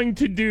you're going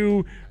to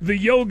do the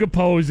yoga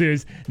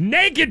poses.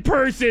 Naked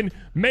person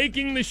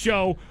making the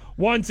show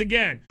once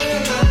again.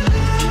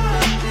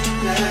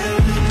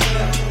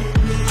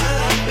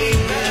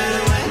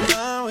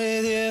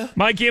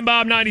 Mikey and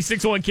Bob,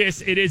 96.1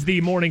 KISS. It is the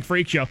Morning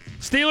Freak Show.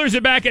 Steelers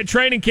are back at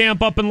training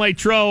camp up in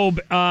Latrobe.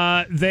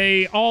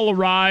 They all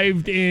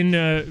arrived in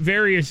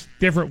various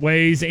different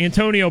ways.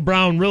 Antonio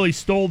Brown really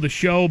stole the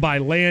show by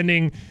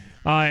landing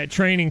at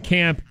training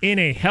camp in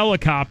a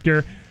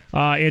helicopter.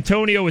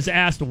 Antonio was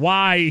asked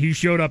why he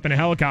showed up in a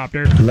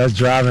helicopter. Less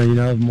driving,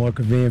 more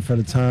convenient for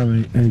the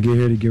time and get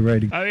here to get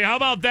ready. I mean, how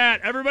about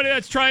that? Everybody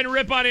that's trying to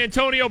rip on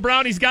Antonio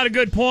Brown, he's got a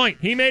good point.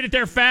 He made it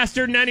there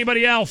faster than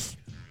anybody else.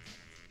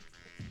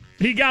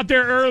 He got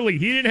there early.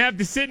 He didn't have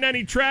to sit in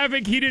any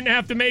traffic. He didn't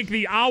have to make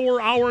the hour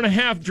and a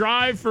half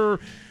drive from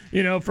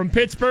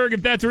Pittsburgh,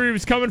 if that's where he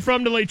was coming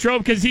from, to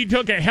Latrobe, because he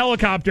took a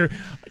helicopter.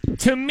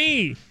 To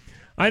me,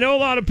 I know a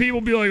lot of people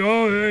be like,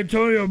 oh,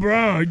 Antonio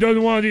Brown, he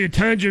doesn't want the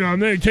attention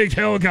on me. He takes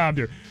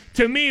helicopter.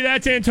 To me,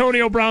 that's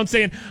Antonio Brown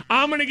saying,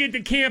 I'm going to get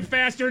to camp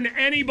faster than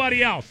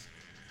anybody else.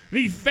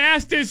 The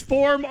fastest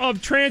form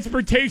of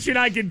transportation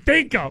I can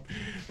think of.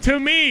 To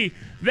me,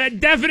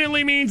 that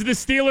definitely means the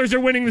Steelers are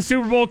winning the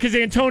Super Bowl because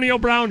Antonio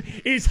Brown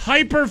is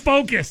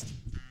hyper-focused.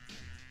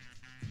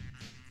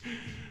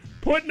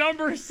 Put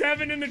number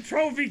 7 in the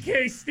trophy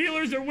case.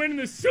 Steelers are winning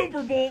the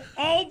Super Bowl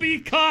all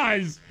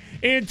because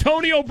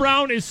Antonio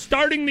Brown is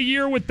starting the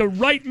year with the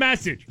right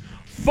message.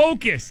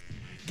 Focused,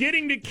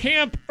 getting to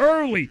camp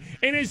early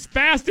and as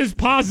fast as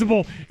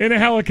possible in a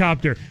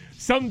helicopter.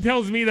 Something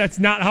tells me that's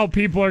not how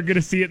people are going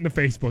to see it in the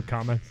Facebook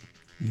comments.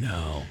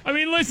 No. I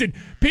mean, listen,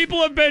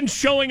 people have been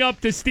showing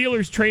up to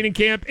Steelers training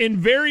camp in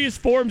various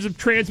forms of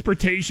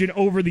transportation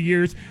over the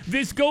years.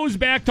 This goes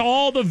back to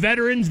all the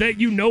veterans that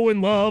you know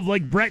and love,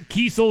 like Brett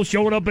Kiesel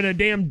showing up in a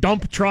damn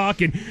dump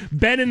truck, and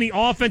Ben and the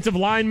offensive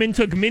linemen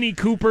took Mini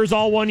Coopers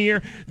all one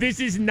year. This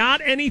is not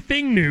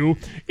anything new.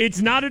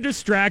 It's not a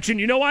distraction.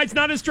 You know why it's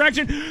not a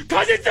distraction?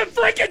 Because it's a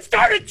freaking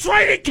start of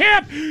training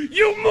camp,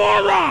 you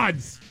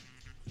morons!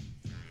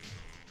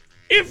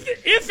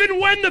 If and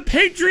when the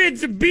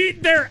Patriots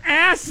beat their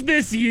ass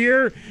this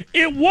year,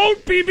 it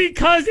won't be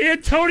because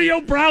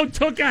Antonio Brown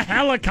took a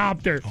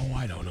helicopter. Oh,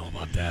 I don't know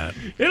about that.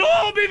 It'll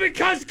all be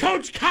because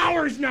Coach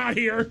Cowher's not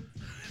here.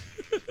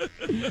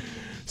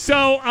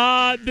 So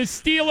the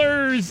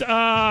Steelers,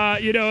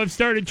 have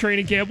started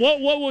training camp.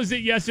 What was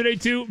it yesterday,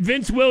 too?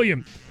 Vince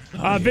Williams.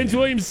 Vince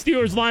Williams,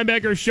 Steelers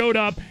linebacker, showed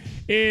up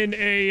in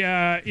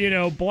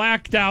a,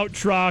 blacked out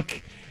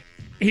truck.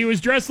 He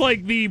was dressed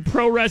like the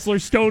pro wrestler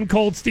Stone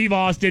Cold Steve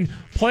Austin,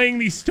 playing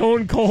the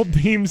Stone Cold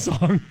theme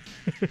song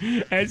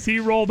as he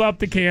rolled up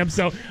to camp.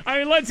 So,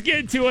 let's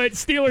get to it.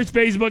 Steelers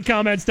Facebook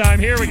comments time.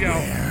 Here we go.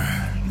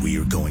 We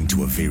are going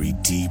to a very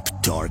deep,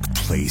 dark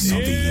place on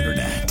the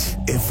internet.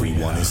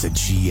 Everyone is a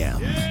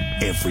GM.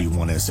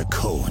 Everyone is a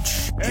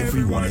coach.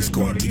 Everyone is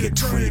going to get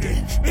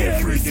traded.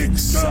 Everything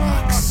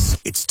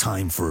sucks. It's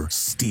time for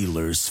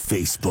Steelers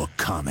Facebook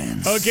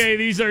comments. Okay,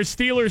 these are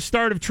Steelers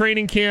start of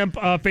training camp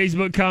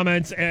Facebook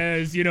comments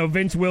as,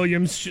 Vince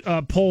Williams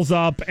pulls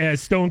up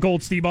as Stone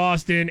Cold Steve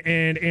Austin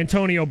and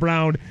Antonio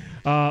Brown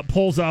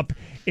pulls up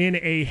in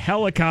a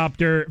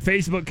helicopter.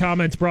 Facebook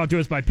comments brought to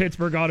us by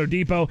Pittsburgh Auto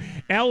Depot.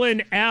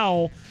 Ellen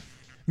L.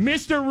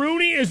 Mr.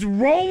 Rooney is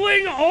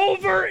rolling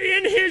over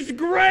in his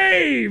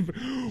grave.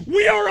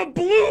 We are a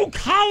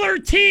blue-collar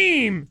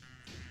team.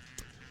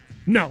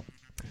 No.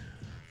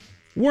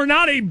 We're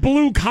not a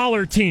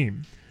blue-collar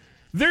team.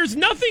 There's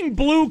nothing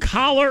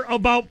blue-collar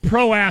about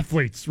pro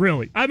athletes,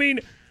 really. I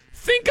mean,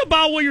 think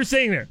about what you're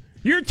saying there.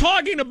 You're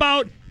talking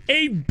about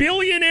a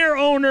billionaire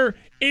owner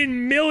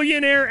in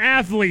millionaire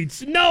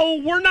athletes.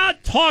 No, we're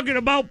not talking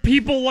about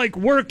people like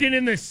working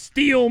in the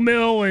steel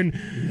mill and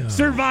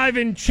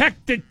surviving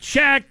check to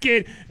check.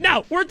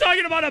 No, we're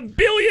talking about a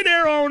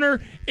billionaire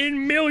owner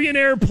in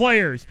millionaire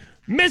players.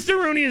 Mr.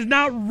 Rooney is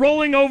not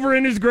rolling over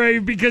in his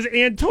grave because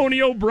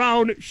Antonio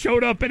Brown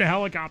showed up in a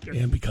helicopter.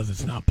 And because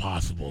it's not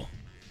possible.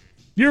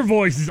 Your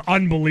voice is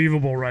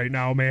unbelievable right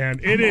now, man.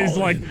 It is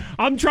like,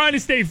 I'm trying to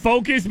stay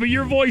focused, but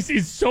your voice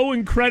is so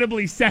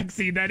incredibly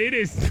sexy that it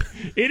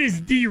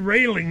is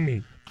derailing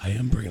me. I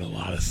am bringing a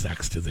lot of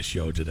sex to the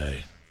show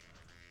today.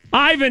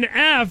 Ivan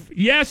F.,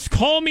 yes,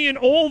 call me an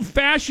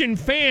old-fashioned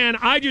fan.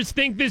 I just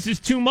think this is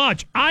too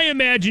much. I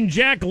imagine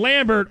Jack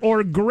Lambert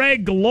or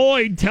Greg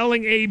Lloyd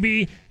telling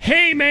AB,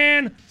 hey,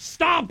 man,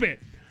 stop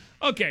it.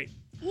 Okay,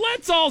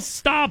 let's all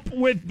stop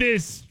with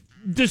this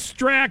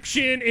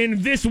distraction, and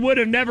this would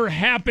have never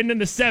happened in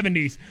the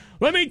 70s.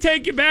 Let me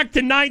take you back to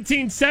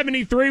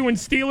 1973 when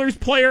Steelers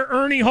player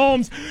Ernie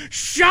Holmes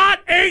shot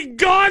a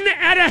gun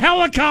at a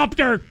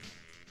helicopter.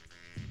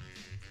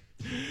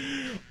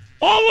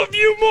 All of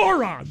you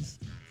morons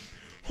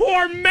who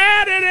are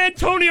mad at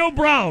Antonio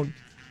Brown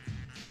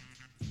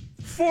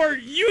for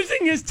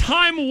using his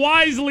time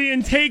wisely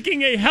and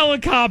taking a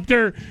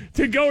helicopter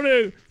to go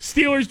to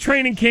Steelers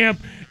training camp,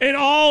 and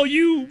all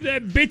you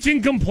that bitch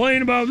and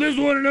complain about this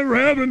would have never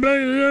happened.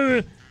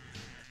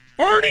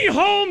 Ernie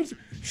Holmes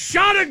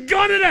shot a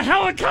gun at a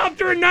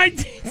helicopter in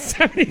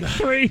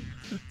 1973.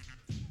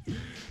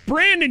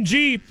 Brandon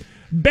G.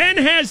 Ben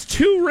has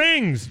 2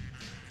 rings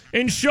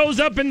and shows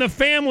up in the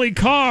family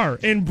car,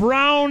 and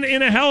Brown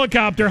in a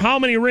helicopter. How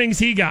many rings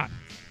he got?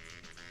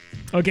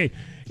 Okay,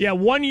 Yeah,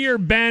 1 year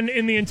Ben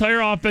and the entire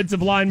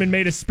offensive lineman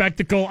made a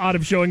spectacle out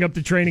of showing up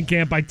to training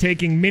camp by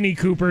taking Mini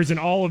Coopers and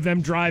all of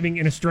them driving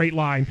in a straight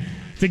line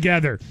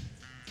together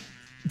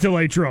to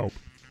Latrobe.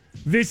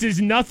 This is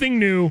nothing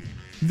new.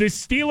 The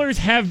Steelers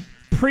have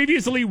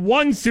previously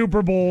won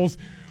Super Bowls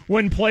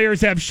when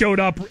players have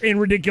showed up in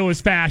ridiculous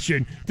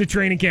fashion to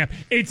training camp.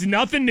 It's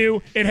nothing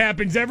new. It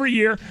happens every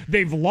year.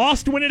 They've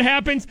lost when it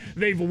happens.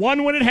 They've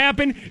won when it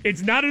happened.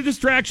 It's not a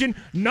distraction.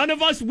 None of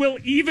us will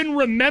even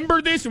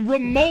remember this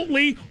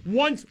remotely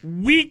once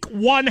week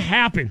 1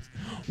 happens.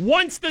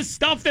 Once the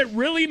stuff that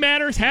really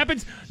matters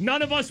happens,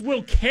 none of us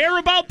will care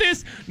about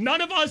this.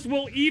 None of us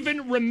will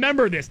even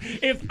remember this.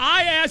 If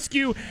I ask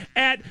you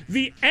at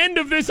the end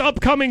of this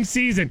upcoming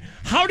season,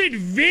 how did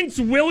Vince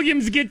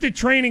Williams get to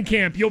training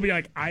camp? You'll be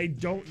like, I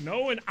don't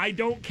know and I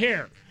don't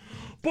care.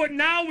 But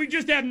now we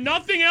just have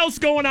nothing else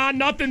going on,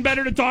 nothing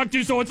better to talk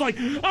to, so it's like,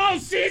 oh,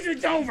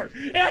 season's over.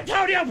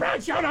 Antonio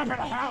Brown showed up in a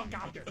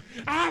helicopter.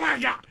 Oh, my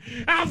God.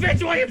 Oh,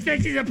 Vince Williams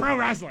thinks he's a pro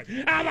wrestler.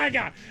 Oh, my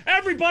God.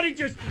 Everybody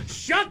just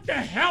shut the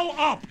hell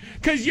up,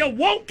 because you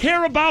won't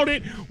care about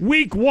it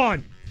week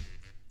 1.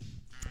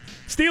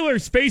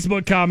 Steelers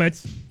Facebook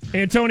comments,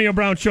 Antonio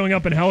Brown showing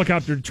up in a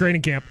helicopter to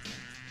training camp.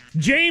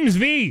 James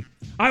V.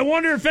 I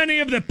wonder if any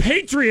of the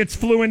Patriots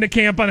flew into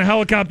camp on a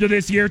helicopter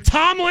this year.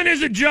 Tomlin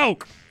is a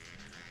joke.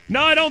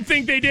 No, I don't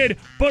think they did,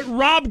 but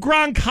Rob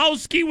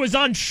Gronkowski was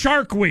on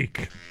Shark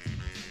Week.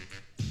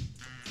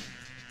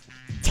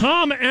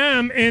 Tom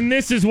M., and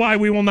this is why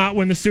we will not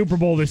win the Super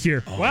Bowl this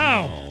year. Oh,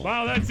 wow. No.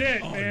 Wow, that's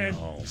it, man.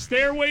 No.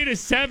 Stairway to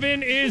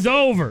 7 is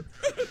over.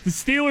 The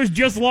Steelers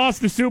just lost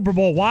the Super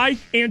Bowl. Why?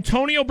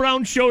 Antonio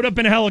Brown showed up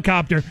in a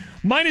helicopter.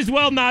 Might as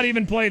well not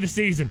even play the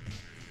season.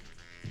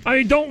 I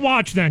mean, don't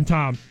watch then,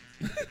 Tom.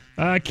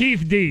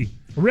 Keith D.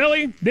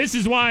 Really? This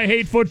is why I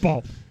hate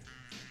football.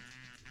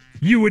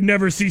 You would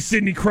never see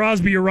Sidney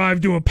Crosby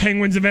arrive to a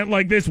Penguins event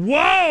like this.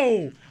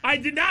 Whoa! I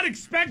did not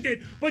expect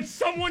it, but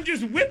someone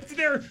just whipped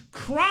their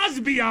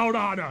Crosby out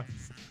on us.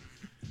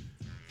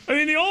 I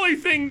mean, the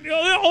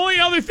only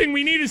other thing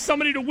we need is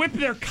somebody to whip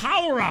their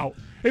Cowher out.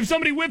 If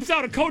somebody whips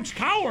out a Coach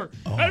Cowher,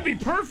 that'd be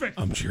perfect.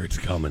 I'm sure it's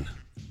coming.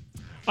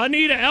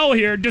 Anita L.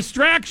 here.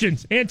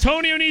 Distractions.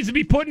 Antonio needs to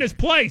be put in his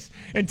place,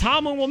 and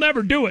Tomlin will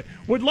never do it.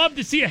 Would love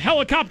to see a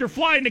helicopter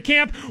fly into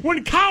camp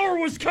when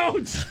Cowher was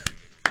coach.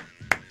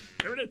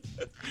 There it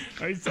is.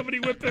 I mean,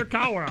 somebody whipped their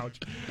Cowher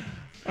out.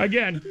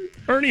 Again,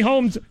 Ernie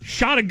Holmes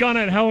shot a gun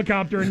at a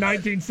helicopter in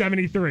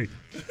 1973.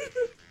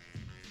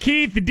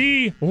 Keith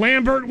D.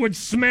 Lambert would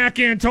smack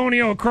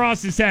Antonio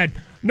across his head.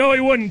 No, he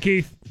wouldn't,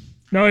 Keith.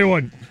 No, he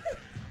wouldn't.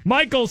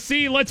 Michael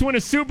C., let's win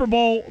a Super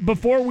Bowl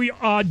before we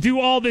do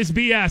all this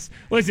BS.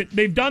 Listen,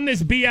 they've done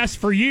this BS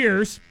for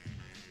years.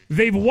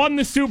 They've won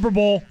the Super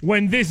Bowl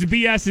when this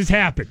BS has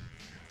happened.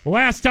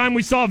 Last time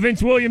we saw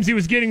Vince Williams, he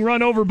was getting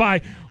run over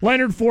by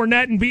Leonard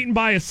Fournette and beaten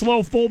by a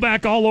slow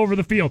fullback all over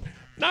the field.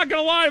 Not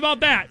going to lie about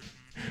that.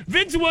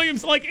 Vince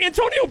Williams, like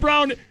Antonio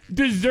Brown,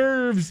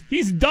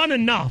 he's done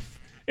enough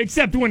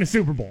except win a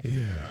Super Bowl.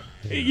 Yeah.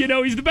 You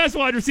know, he's the best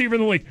wide receiver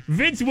in the league.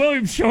 Vince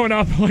Williams showing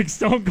up like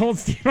Stone Cold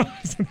Steve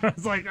Austin. I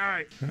was like, all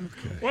right,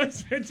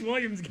 what's Vince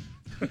Williams?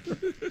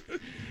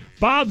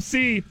 Bob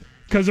C.,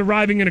 because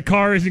arriving in a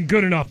car isn't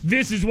good enough.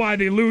 This is why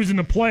they lose in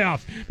the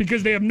playoffs,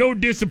 because they have no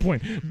discipline.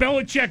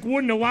 Belichick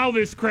wouldn't allow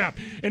this crap.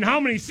 And how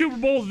many Super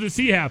Bowls does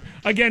he have?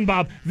 Again,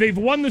 Bob, they've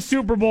won the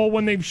Super Bowl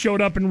when they've showed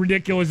up in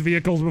ridiculous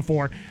vehicles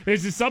before.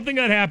 This is something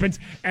that happens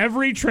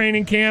every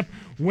training camp,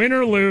 win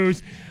or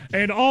lose.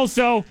 And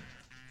also,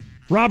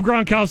 Rob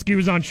Gronkowski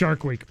was on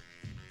Shark Week.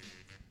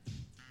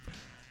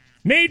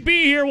 Nate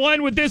B. here,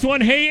 one with this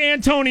one. Hey,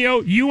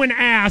 Antonio, you an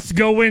ass.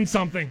 Go win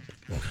something.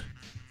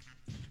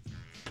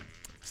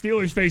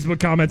 Steelers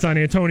Facebook comments on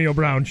Antonio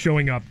Brown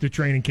showing up to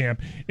training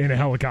camp in a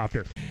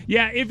helicopter.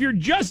 Yeah, if you're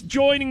just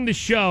joining the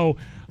show,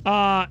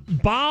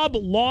 Bob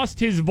lost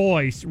his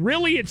voice.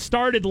 Really, it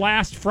started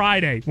last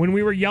Friday when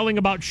we were yelling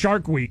about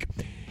Shark Week.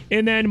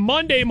 And then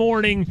Monday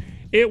morning,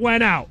 it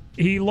went out.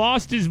 He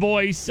lost his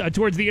voice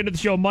towards the end of the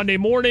show Monday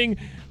morning.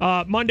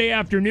 Monday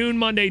afternoon,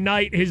 Monday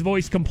night, his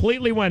voice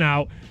completely went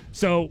out.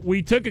 So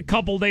we took a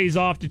couple days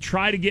off to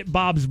try to get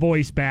Bob's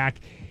voice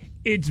back.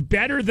 It's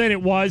better than it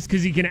was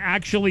because he can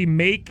actually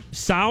make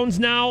sounds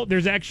now.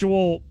 There's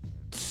actual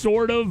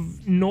sort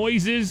of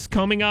noises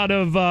coming out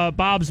of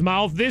Bob's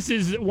mouth. This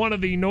is one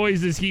of the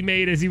noises he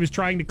made as he was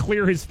trying to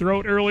clear his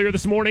throat earlier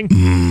this morning.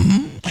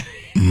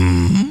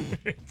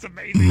 It's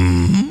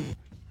amazing.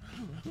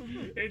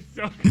 It's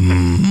so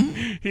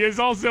good. He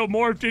has also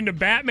morphed into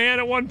Batman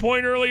at one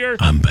point earlier.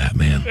 I'm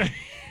Batman.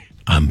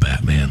 I'm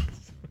Batman.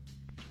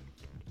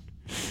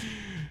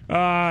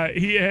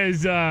 He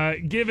has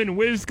given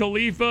Wiz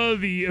Khalifa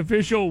the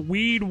official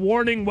weed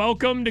warning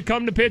welcome to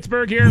come to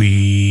Pittsburgh here.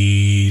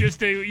 Weed. Just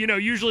to,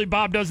 usually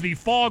Bob does the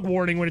fog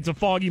warning when it's a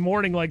foggy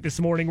morning like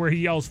this morning where he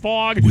yells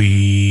fog.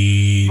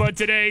 Weed. But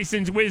today,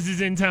 since Wiz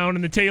is in town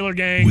and the Taylor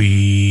gang,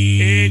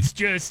 weed. It's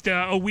just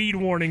a weed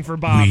warning for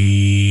Bob.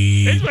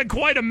 Weed. It's been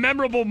quite a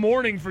memorable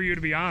morning for you,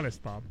 to be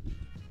honest, Bob.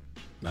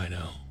 I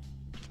know.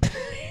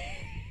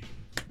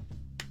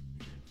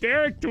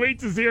 Derek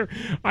tweets us here.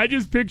 I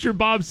just picture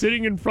Bob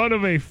sitting in front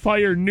of a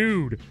fire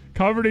nude,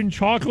 covered in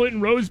chocolate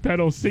and rose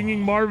petals,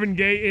 singing Marvin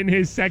Gaye in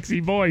his sexy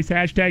voice.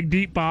 #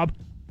 deep, Bob.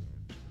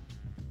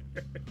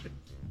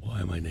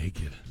 Why am I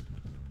naked?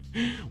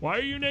 Why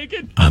are you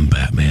naked? I'm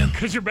Batman.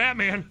 Because you're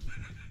Batman.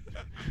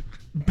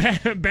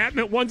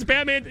 Batman. Once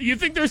Batman. You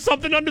think there's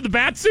something under the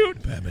bat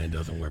suit? Batman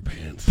doesn't wear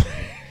pants.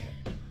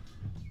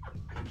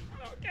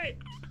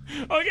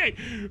 Okay.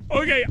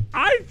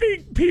 I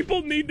think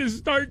people need to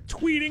start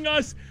tweeting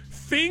us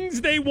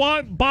things they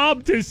want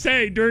Bob to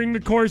say during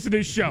the course of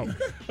this show.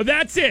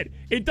 That's it.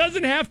 It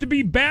doesn't have to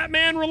be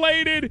Batman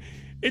related.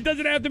 It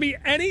doesn't have to be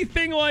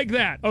anything like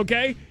that,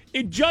 okay?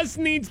 It just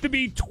needs to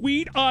be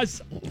tweet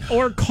us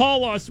or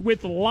call us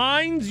with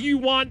lines you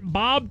want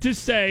Bob to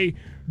say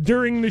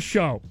during the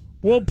show.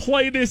 We'll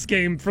play this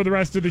game for the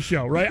rest of the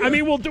show, right? I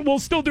mean, we'll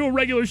still do a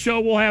regular show.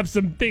 We'll have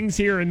some things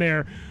here and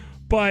there.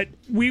 But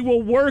we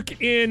will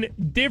work in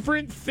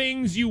different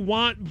things you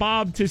want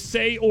Bob to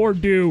say or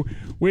do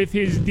with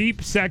his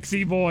deep,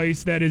 sexy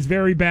voice that is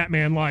very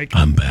Batman-like.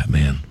 I'm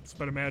Batman. It's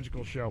been a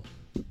magical show.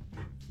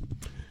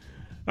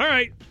 All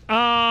right.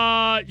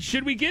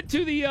 Should we get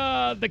to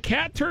the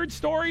cat turd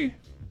story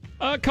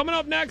coming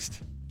up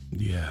next?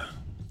 Yeah.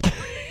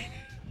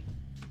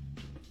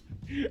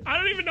 I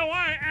don't even know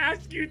why I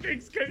ask you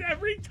things, because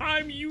every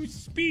time you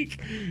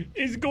speak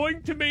is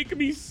going to make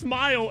me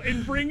smile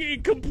and bring a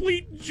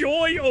complete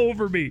joy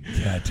over me.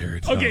 Cat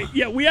turds. Okay,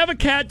 yeah, we have a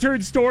cat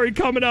turd story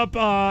coming up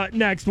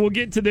next. We'll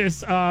get to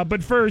this.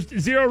 But first,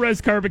 Zero Res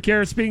Carpet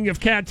Care. Speaking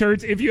of cat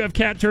turds, if you have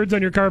cat turds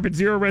on your carpet,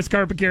 Zero Res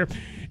Carpet Care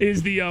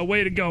is the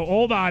way to go.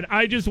 Hold on.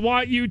 I just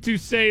want you to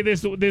say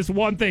this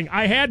one thing.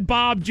 I had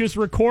Bob just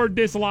record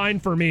this line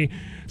for me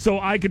so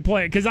I could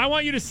play it, because I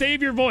want you to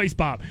save your voice,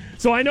 Bob.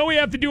 So I know we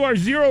have to do our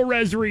Zero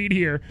Res read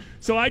here.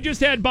 So I just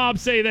had Bob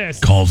say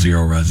this. Call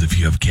Zero Res if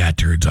you have cat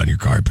turds on your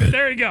carpet.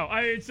 There you go. All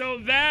right, so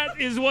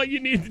that is what you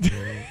need to do.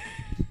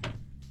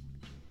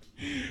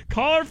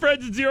 Call our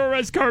friends at Zero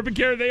Res Carpet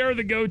Care. They are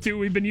the go-to.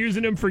 We've been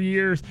using them for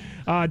years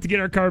to get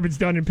our carpets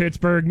done in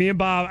Pittsburgh. Me and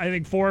Bob, I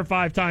think 4 or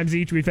 5 times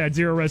each, we've had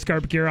Zero Res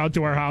Carpet Care out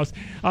to our house.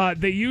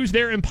 They use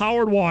their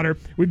empowered water.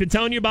 We've been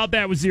telling you about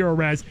that with Zero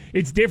Res.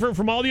 It's different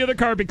from all the other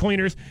carpet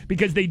cleaners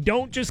because they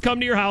don't just come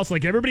to your house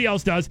like everybody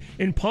else does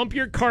and pump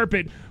your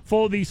carpet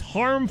full of these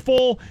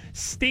harmful,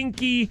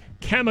 stinky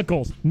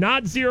chemicals.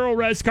 Not Zero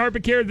Res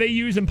Carpet Care. They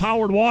use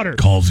empowered water.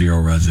 Call Zero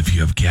Res if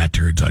you have cat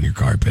turds on your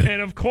carpet.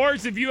 And of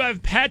course, if you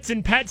have pets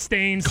and pet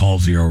stains, call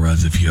Zero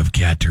Res if you have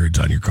cat turds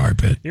on your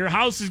carpet. Your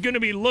house is going to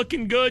be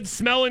looking good,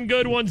 smelling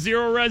good once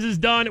Zero Res is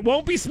done. It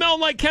won't be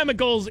smelling like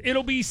chemicals.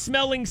 It'll be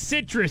smelling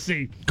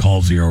citrusy.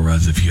 Call Zero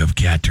Res if you have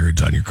cat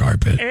turds on your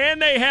carpet.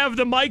 And they have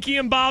the Mikey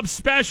and Bob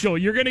special.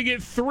 You're going to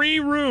get 3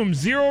 rooms,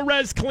 Zero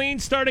Res clean,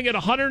 starting at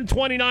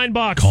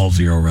 $129. Call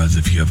Zero Res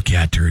if you have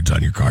cat turds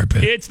on your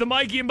carpet. It's the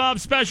Mikey and Bob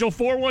special,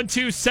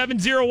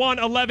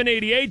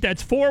 412-701-1188.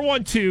 That's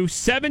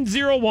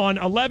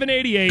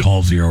 412-701-1188.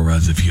 Call Zero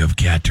Res if you have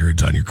cat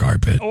turds on your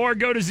carpet. Or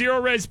go to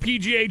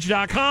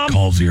ZeroResPGH.com.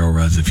 Call Zero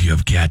Res if you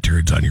have cat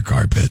turds on your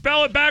carpet.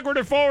 Spell it backward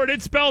or forward,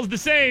 it spells the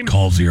same.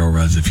 Call Zero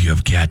Res if you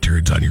have cat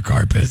turds on your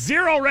carpet.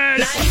 Zero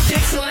Res.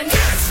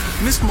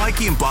 96.1. Missed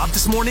Mikey and Bob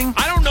this morning?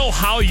 I don't know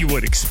how you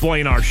would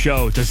explain our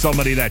show to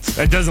somebody that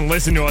doesn't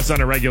listen to us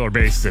on a regular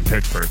basis in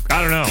Pittsburgh.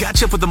 I don't know.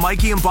 Catch up with the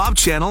Mikey and Bob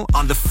channel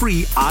on the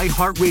free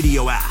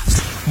iHeartRadio app.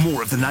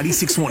 More of the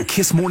 96.1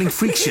 Kiss Morning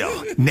Freak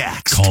Show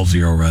next. Call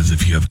Zero Res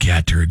if you have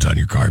cat turds on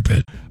your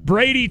carpet.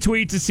 Brady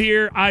tweets us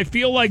here. I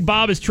feel like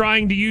Bob is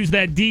trying to use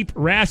that deep,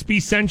 raspy,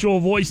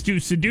 sensual voice to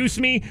seduce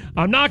me.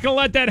 I'm not going to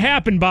let that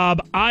happen,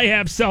 Bob. I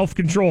have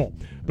self-control.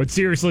 But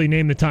seriously,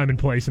 name the time and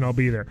place and I'll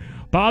be there.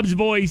 Bob's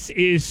voice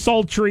is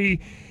sultry.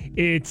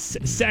 It's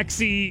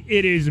sexy.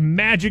 It is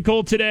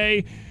magical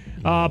today.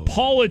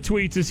 Paula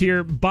tweets us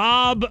here.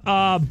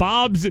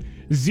 Bob's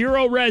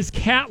Zero Res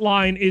cat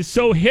line is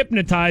so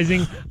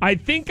hypnotizing. I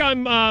think I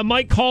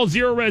might call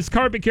Zero Res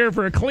Carpet Care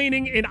for a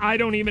cleaning, and I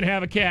don't even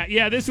have a cat.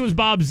 Yeah, this was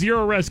Bob's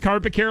Zero Res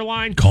Carpet Care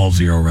line. Call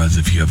Zero Res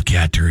if you have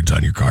cat turds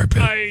on your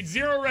carpet.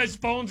 Zero Res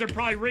phones are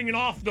probably ringing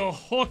off the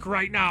hook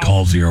right now.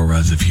 Call Zero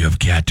Res if you have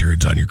cat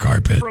turds on your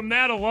carpet. From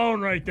that alone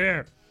right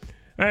there.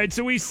 All right,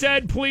 so we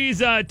said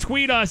please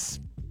tweet us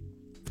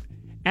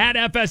at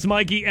FS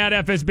Mikey, at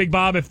FS Big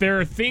Bob, if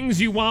there are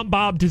things you want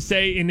Bob to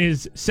say in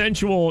his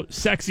sensual,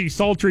 sexy,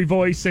 sultry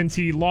voice since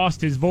he lost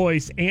his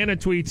voice. Anna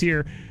tweets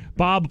here,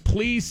 Bob,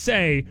 please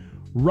say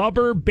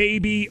rubber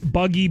baby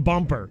buggy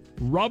bumper.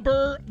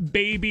 Rubber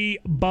baby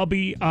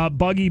buggy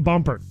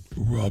bumper.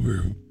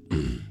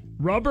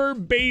 Rubber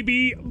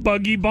baby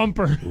buggy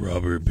bumper.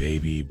 Rubber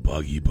baby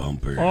buggy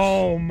bumper.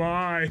 Oh,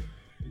 my.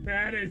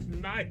 That is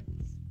nice.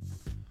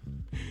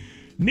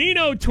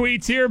 Nino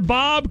tweets here,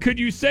 Bob, could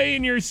you say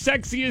in your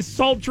sexiest,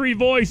 sultry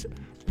voice,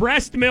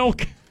 breast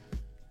milk?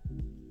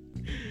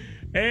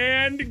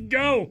 And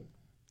go.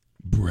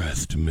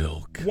 Breast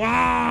milk.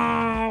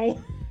 Wow.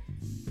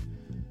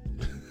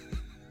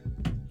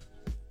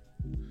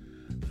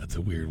 That's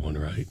a weird one,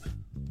 right?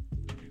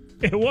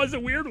 It was a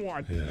weird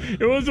one. Yeah.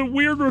 It was a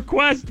weird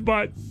request,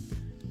 but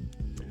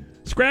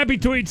Scrappy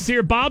tweets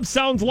here. Bob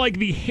sounds like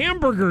the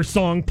Hamburger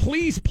song.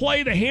 Please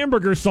play the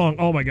Hamburger song.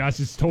 Oh my gosh,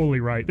 this is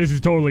totally right. This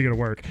is totally going to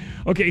work.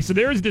 Okay, so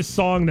there's this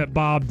song that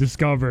Bob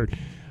discovered.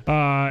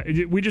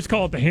 We just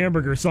call it the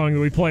Hamburger song that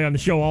we play on the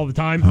show all the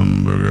time.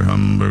 Hamburger,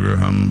 hamburger,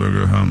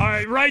 hamburger, hum. All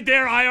right, right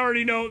there, I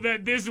already know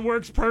that this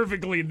works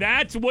perfectly.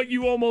 That's what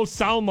you almost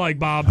sound like,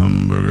 Bob.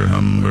 Hamburger,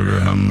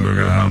 hamburger,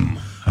 hamburger, hum.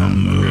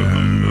 Hamburger,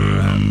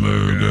 hamburger,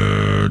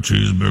 hamburger,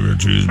 cheeseburger,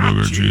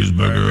 cheeseburger,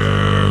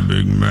 cheeseburger,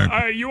 Big Mac. All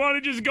right, you want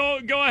to just go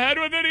ahead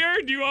with it here?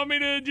 Do you want me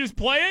to just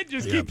play it?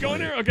 Just keep going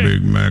here? Okay.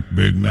 Big Mac,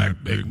 Big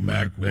Mac, Big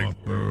Mac,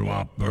 Whopper,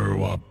 Whopper,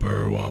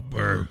 Whopper,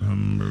 Whopper,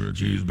 hamburger,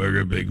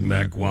 cheeseburger, Big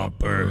Mac,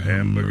 Whopper,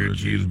 hamburger,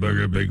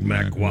 cheeseburger, Big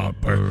Mac,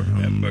 Whopper,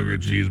 hamburger,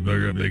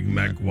 cheeseburger, Big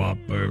Mac,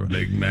 Whopper,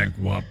 Big Mac,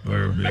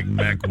 Whopper, Big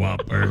Mac,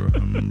 Whopper,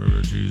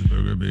 hamburger,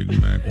 cheeseburger, Big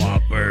Mac,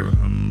 Whopper,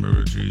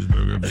 hamburger,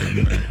 cheeseburger,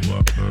 Big Mac,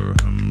 Whopper,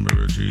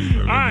 hamburger,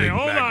 cheeseburger, All right, Big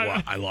hold Mac.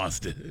 on. I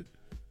lost it.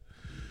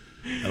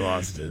 I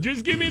lost it.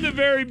 Just give me the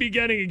very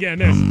beginning again.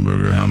 This.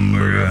 Hamburger,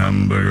 hamburger,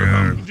 hamburger,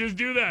 hum. Just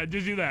do that.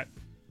 Just do that.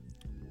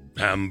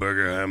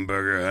 Hamburger,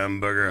 hamburger,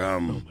 hamburger,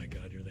 hum. Oh my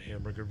God, you're the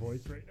hamburger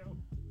voice right now.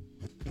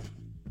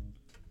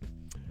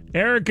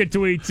 Erica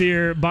tweets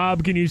here.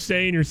 Bob, can you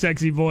say in your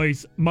sexy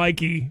voice,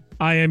 Mikey,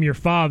 I am your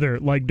father,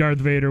 like Darth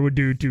Vader would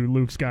do to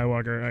Luke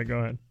Skywalker? All right, go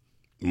ahead.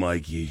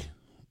 Mikey,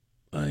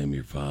 I am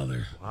your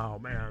father. Wow,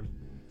 man.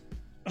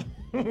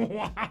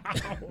 Wow.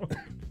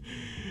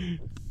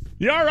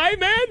 You all right,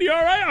 man? You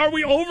all right? Are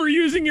we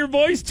overusing your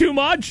voice too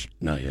much?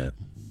 Not yet.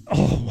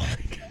 Oh, my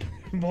God.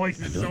 Voice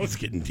is so... It's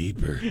getting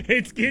deeper.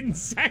 It's getting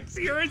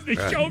sexier as the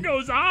show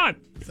goes on.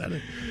 Is that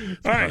it?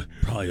 All right.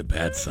 Probably a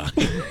bad sign.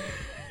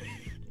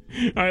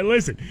 All right,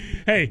 listen.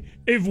 Hey,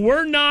 if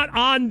we're not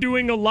on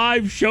doing a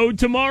live show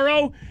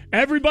tomorrow,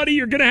 everybody,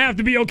 you're going to have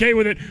to be okay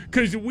with it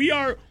because we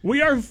are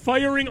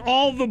firing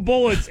all the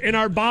bullets in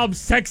our Bob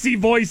sexy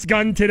voice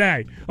gun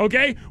today,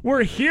 okay?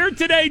 We're here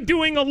today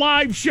doing a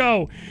live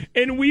show,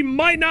 and we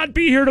might not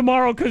be here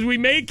tomorrow because we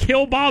may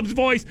kill Bob's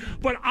voice,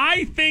 but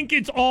I think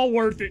it's all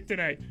worth it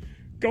today.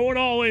 Going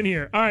all in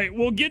here. All right,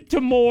 we'll get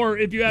to more.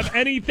 If you have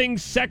anything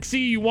sexy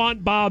you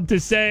want Bob to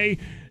say,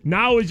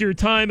 now is your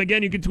time.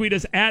 Again, you can tweet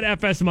us at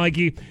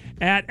FSMikey,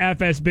 at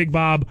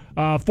FSBigBob,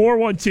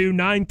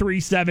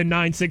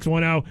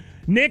 412-937-9610.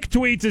 Nick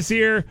tweets us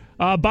here.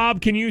 Bob,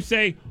 can you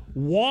say,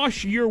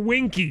 wash your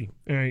winky?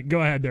 All right,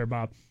 go ahead there,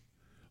 Bob.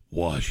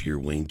 Wash your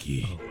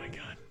winky. Oh, my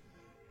God.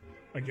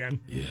 Again?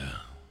 Yeah.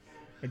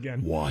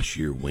 Again. Wash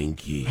your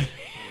winky.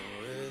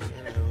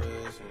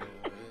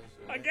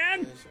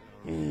 Again?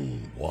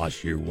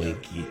 Wash your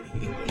winky.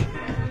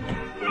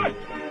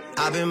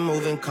 I've been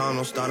moving calm,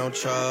 don't start no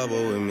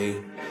trouble with me.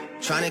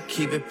 Trying to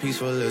keep it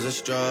peaceful is a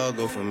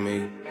struggle for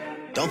me.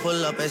 Don't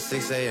pull up at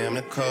 6 a.m.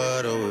 to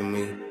cuddle with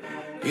me.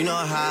 You know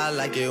how I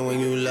like it when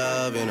you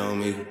loving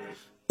on me.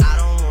 I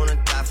don't wanna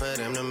die for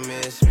them to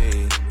miss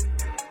me.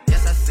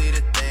 Yes, I see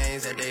the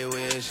things that they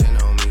wishing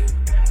on me.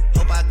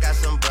 Hope I got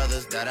some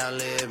brothers that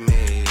outlive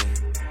me.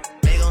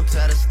 They gon'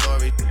 tell the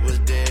story was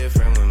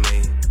different with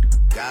me.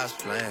 God's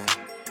plan,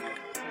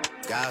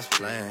 God's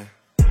plan.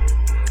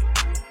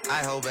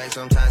 I hold back,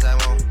 sometimes I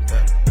won't.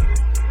 Yeah.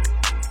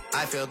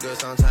 I feel good,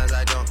 sometimes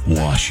I don't.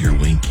 Wash your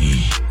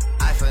winky.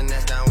 I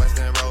finesse down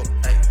Western Road.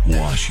 Hey.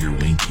 Wash your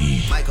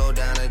winky. Might go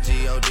down to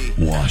G.O.D.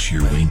 Wash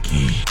your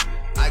winky.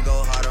 I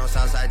go hard on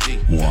Southside G.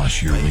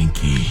 Wash your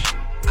winky.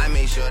 I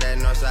make sure that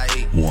Northside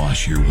E.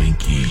 Wash your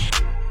winky.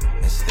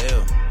 And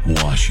still.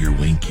 Wash your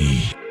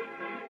winky.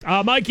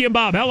 Mikey and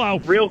Bob, hello.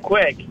 Real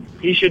quick,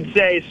 he should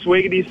say,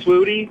 swiggity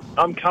swooty,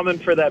 I'm coming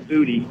for that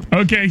booty.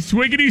 Okay,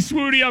 swiggity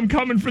swooty, I'm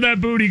coming for that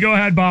booty. Go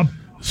ahead, Bob.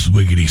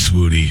 Swiggity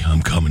swooty,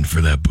 I'm coming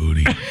for that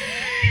booty.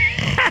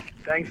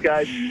 Thanks,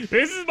 guys.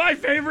 This is my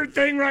favorite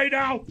thing right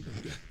now.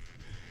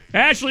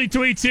 Ashley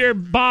tweets here,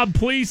 Bob,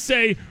 please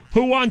say,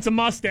 who wants a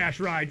mustache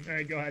ride? All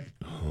right, go ahead.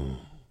 Oh,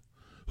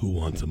 who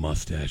wants a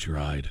mustache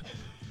ride?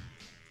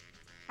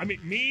 I mean,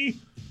 me?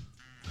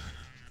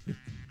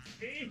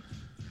 Me?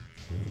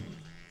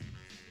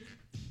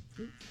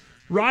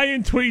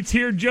 Ryan tweets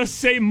here, just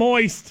say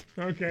moist.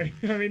 Okay.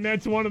 I mean,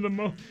 that's one of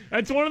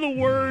the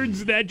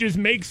words that just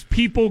makes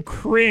people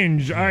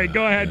cringe. All right,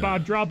 go ahead,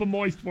 Bob. Drop a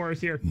moist for us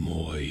here.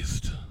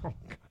 Moist. Oh,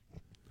 God.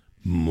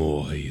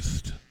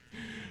 Moist.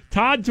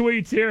 Todd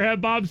tweets here, have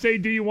Bob say,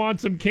 do you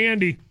want some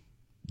candy?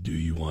 Do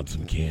you want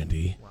some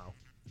candy? Wow.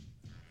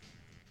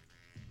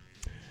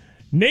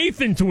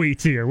 Nathan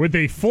tweets here with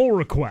a full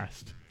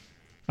request.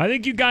 I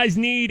think you guys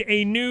need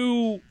a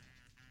new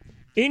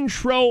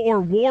intro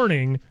or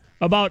warning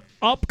about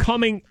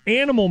upcoming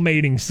animal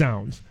mating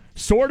sounds.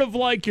 Sort of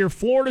like your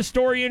Florida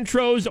Story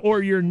intros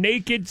or your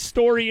Naked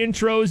Story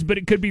intros, but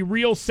it could be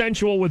real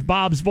sensual with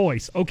Bob's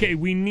voice. Okay,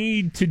 we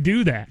need to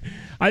do that.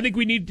 I think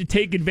we need to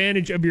take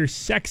advantage of your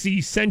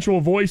sexy, sensual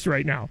voice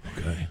right now.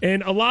 Okay.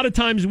 And a lot of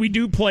times we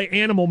do play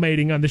animal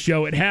mating on the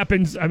show. It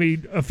happens, I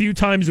mean, a few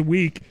times a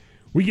week.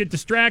 We get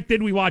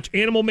distracted. We watch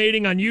animal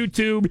mating on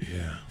YouTube.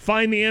 Yeah.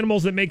 Find the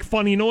animals that make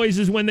funny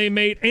noises when they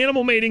mate.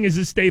 Animal mating is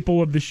a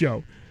staple of the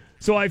show.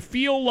 So I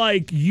feel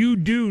like you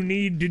do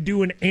need to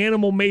do an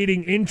animal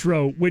mating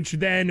intro, which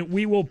then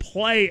we will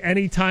play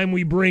anytime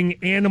we bring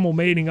animal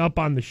mating up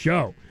on the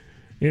show.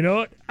 You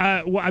know,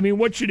 I mean,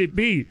 what should it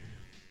be?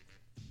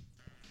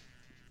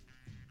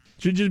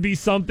 Should just be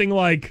something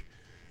like,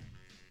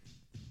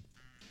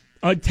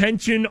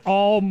 attention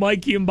all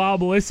Mikey and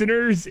Bob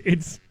listeners,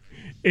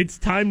 it's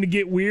time to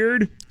get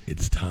weird.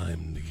 It's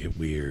time to get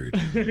weird.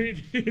 Do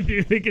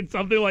you think it's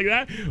something like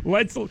that?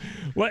 Let's all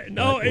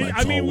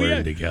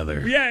learn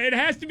together. Yeah, it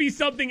has to be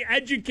something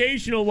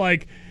educational,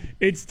 like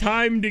it's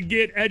time to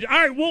get all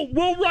right,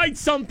 we'll write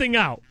something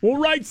out.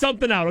 We'll write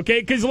something out,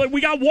 okay? Because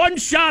we got one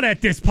shot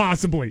at this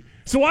possibly.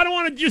 So I don't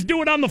want to just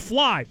do it on the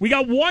fly. We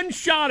got one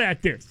shot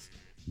at this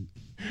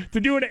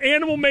to do an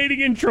animal mating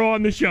intro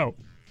on the show.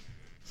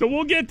 So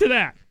we'll get to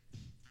that.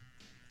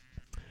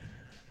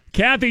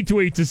 Kathy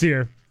tweets us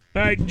here.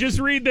 All right, just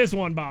read this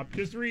one, Bob.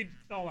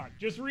 Hold on.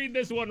 Just read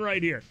this one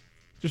right here.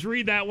 Just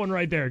read that one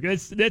right there.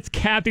 That's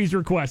Kathy's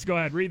request. Go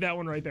ahead. Read that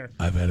one right there.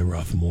 I've had a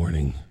rough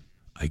morning.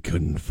 I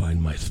couldn't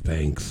find my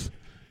Spanx,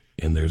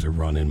 and there's a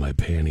run in my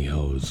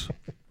pantyhose.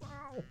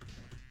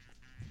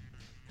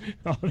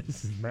 Oh,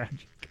 this is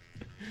magic.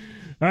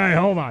 All right,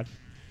 hold on.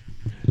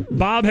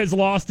 Bob has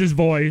lost his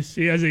voice.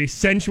 He has a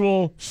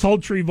sensual,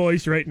 sultry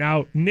voice right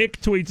now.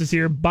 Nick tweets us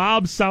here.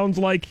 Bob sounds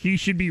like he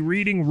should be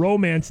reading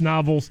romance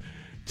novels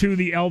to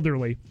the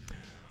elderly.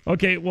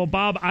 Okay, well,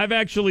 Bob, I've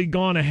actually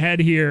gone ahead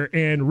here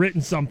and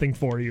written something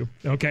for you,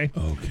 okay?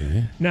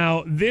 Okay.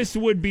 Now, this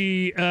would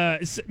be,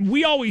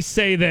 we always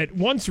say that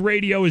once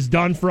radio is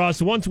done for us,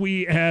 once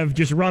we have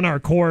just run our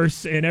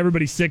course and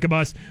everybody's sick of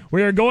us,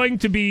 we are going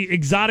to be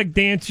exotic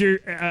dancers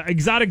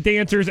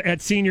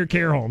at senior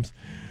care homes.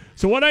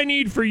 So what I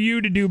need for you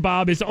to do,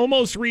 Bob, is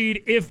almost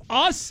read, if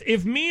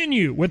me and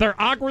you, with our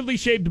awkwardly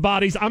shaped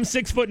bodies, I'm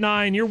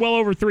 6'9", you're well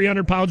over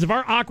 300 pounds, if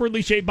our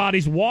awkwardly shaped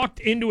bodies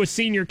walked into a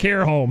senior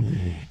care home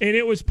and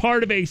it was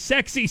part of a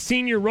sexy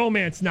senior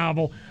romance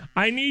novel,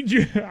 I need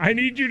you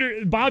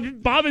to,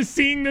 Bob is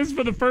seeing this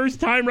for the first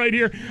time right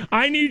here.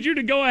 I need you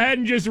to go ahead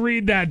and just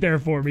read that there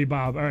for me,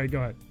 Bob. All right, go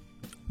ahead.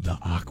 The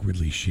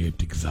awkwardly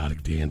shaped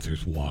exotic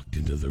dancers walked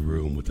into the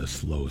room with a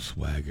slow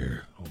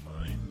swagger. Oh,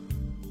 my.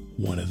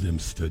 One of them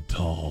stood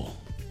tall,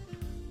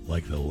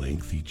 like the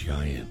lengthy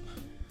giant.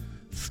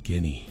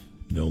 Skinny,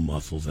 no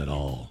muscles at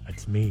all.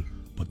 That's me.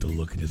 But the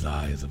look in his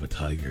eyes of a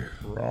tiger.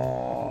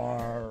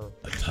 Roar.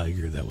 A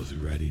tiger that was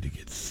ready to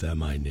get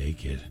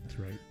semi-naked. That's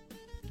right.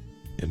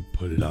 And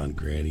put it on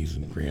grannies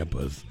and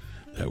grandpas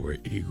that were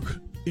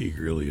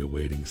eagerly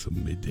awaiting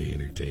some midday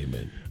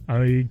entertainment. I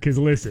mean, because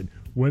listen,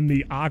 when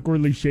the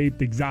awkwardly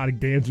shaped exotic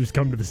dancers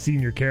come to the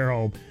senior care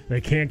home,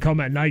 they can't come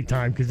at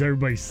nighttime because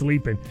everybody's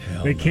sleeping.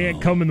 They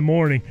can't come in the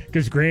morning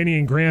because Granny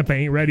and Grandpa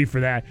ain't ready for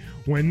that.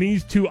 When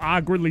these two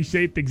awkwardly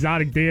shaped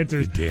exotic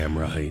dancers damn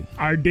right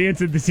are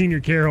dancing at the senior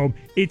care home,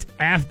 it's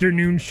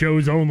afternoon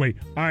shows only.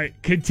 All right,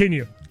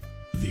 continue.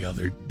 The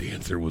other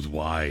dancer was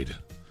wide.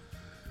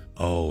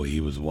 Oh,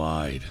 he was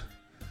wide.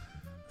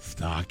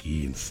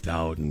 Stocky and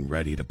stout and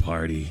ready to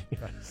party.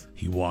 Yes.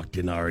 He walked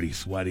in already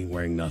sweating,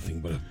 wearing nothing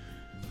but a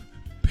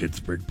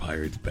Pittsburgh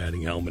Pirates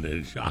batting helmet and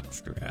a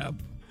jockstrap.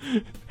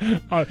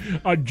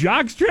 A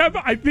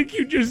jockstrap? I think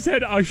you just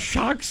said a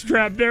shock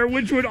strap there,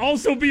 which would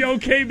also be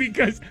okay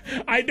because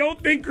I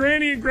don't think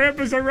Granny and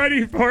Grandpas are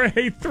ready for a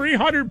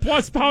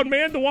 300-plus pound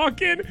man to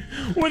walk in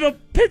with a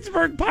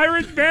Pittsburgh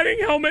Pirates batting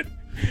helmet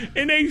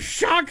and a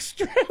shock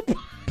strap.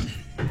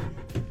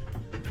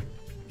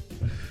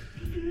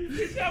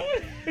 Is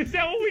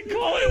that what we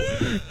call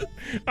it?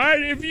 All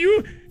right, if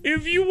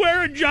you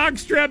wear a jock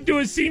strap to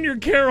a senior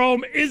care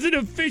home, is it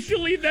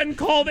officially then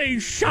called a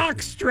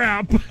shock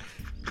strap?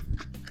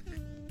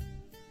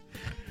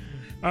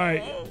 All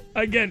right,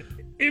 again,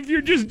 if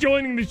you're just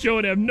joining the show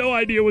and have no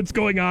idea what's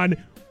going on,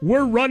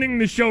 we're running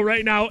the show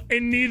right now,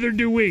 and neither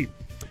do we.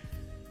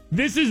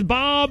 This is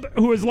Bob,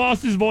 who has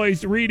lost his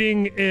voice,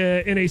 reading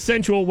in a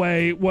sensual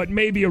way what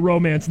may be a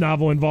romance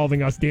novel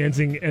involving us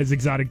dancing as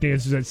exotic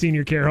dancers at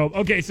senior care home.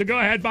 Okay, so go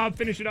ahead, Bob,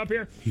 finish it up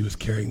here. He was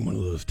carrying one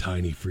of those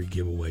tiny free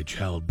giveaway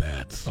child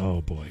bats.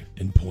 Oh, boy.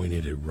 And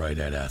pointed it right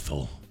at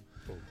Ethel.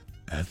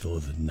 Ethel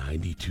is a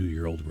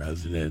 92-year-old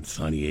resident at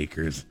Sunny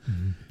Acres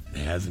and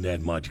hasn't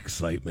had much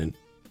excitement,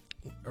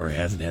 or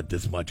hasn't had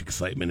this much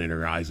excitement in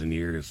her eyes in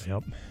years.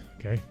 Yep.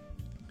 Okay.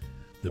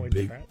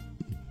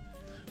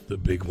 The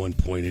big one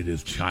pointed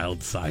his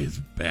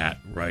child-sized bat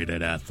right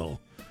at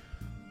Ethel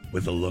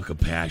with a look of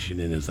passion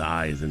in his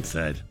eyes and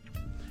said,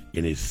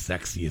 in his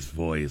sexiest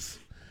voice,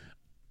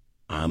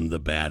 "I'm the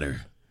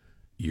batter.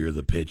 You're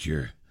the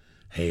pitcher.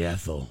 Hey,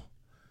 Ethel,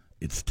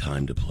 it's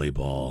time to play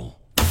ball."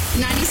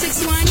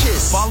 96.1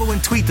 Kiss. Follow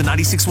and tweet the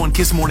 96.1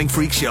 Kiss Morning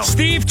Freak Show.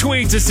 Steve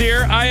tweets us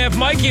here. I have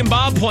Mikey and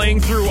Bob playing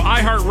through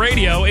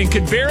iHeartRadio and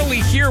could barely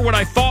hear what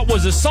I thought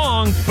was a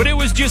song, but it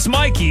was just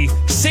Mikey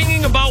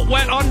singing about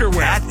wet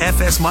underwear. At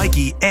FS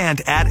Mikey and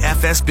at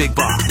FS Big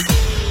Bob.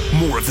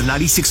 More of the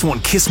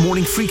 96.1 Kiss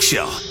Morning Freak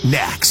Show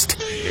next.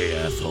 Hey,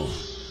 Ethel,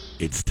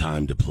 it's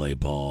time to play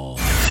ball.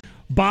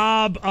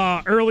 Bob,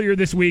 earlier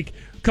this week,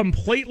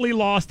 completely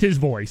lost his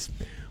voice.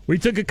 We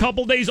took a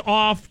couple days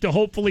off to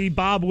hopefully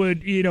Bob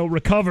would,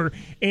 recover.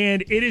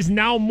 And it is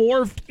now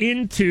morphed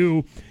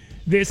into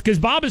this, because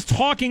Bob is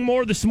talking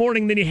more this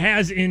morning than he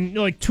has in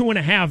like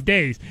 2.5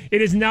 days.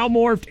 It is now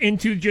morphed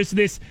into just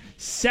this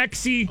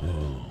sexy,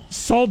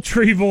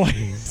 sultry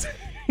voice.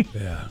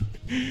 Yeah.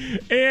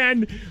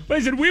 And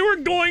listen, we were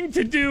going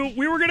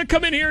to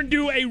come in here and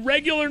do a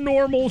regular,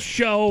 normal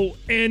show,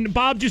 and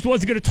Bob just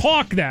wasn't going to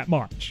talk that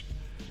much.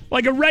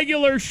 Like a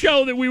regular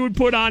show that we would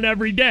put on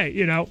every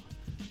day,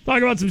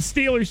 Talking about some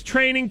Steelers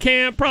training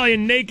camp, probably a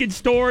naked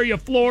story, a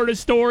Florida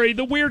story,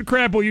 the weird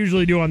crap we'll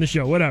usually do on the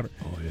show, whatever.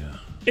 Oh, yeah.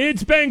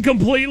 It's been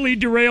completely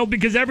derailed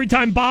because every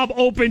time Bob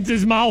opens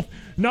his mouth,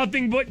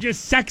 nothing but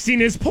just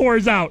sexiness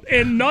pours out.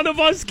 And none of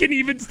us can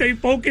even stay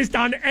focused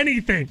on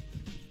anything.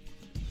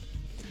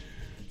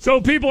 So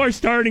people are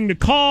starting to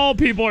call.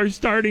 People are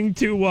starting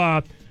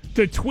to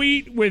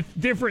tweet with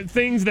different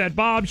things that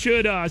Bob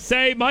should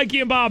say. Mikey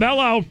and Bob,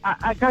 hello.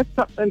 I got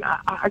something.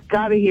 I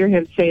got to hear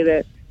him say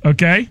that.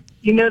 Okay.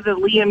 You know the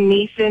Liam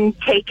Neeson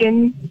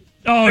Taken?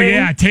 Oh, thing?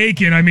 yeah,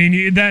 Taken. I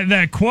mean,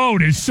 that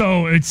quote is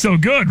so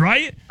good,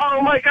 right?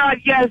 Oh, my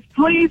God, yes.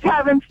 Please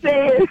have him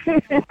say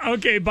it.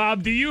 Okay,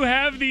 Bob, do you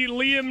have the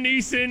Liam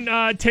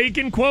Neeson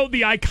Taken quote,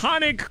 the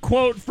iconic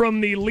quote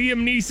from the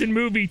Liam Neeson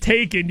movie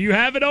Taken? Do you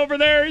have it over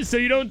there? So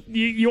you don't,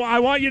 I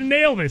want you to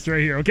nail this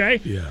right here, okay?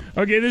 Yeah.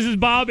 Okay, this is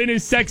Bob in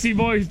his sexy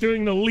voice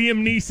doing the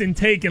Liam Neeson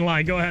Taken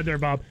line. Go ahead there,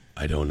 Bob.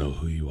 I don't know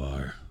who you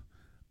are.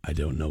 I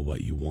don't know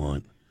what you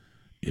want.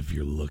 If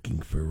you're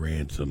looking for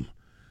ransom,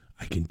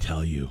 I can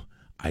tell you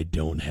I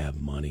don't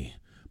have money,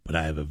 but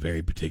I have a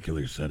very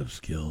particular set of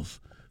skills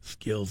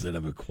that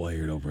I've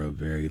acquired over a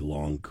very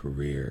long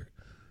career,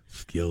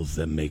 skills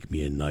that make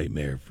me a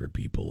nightmare for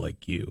people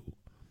like you.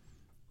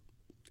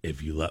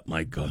 If you let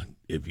my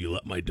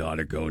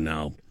daughter go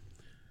now,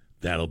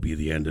 that'll be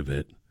the end of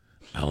it.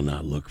 I'll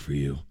not look for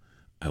you.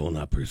 I will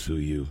not pursue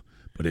you.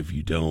 But if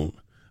you don't,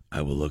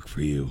 I will look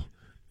for you.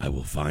 I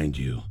will find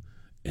you,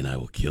 and I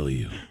will kill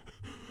you.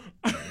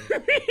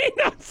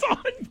 That's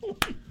unbelievable.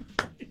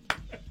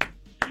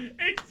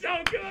 It's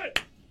so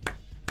good.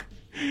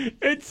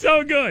 It's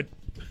so good.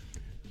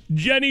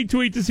 Jenny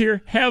tweets us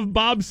here. Have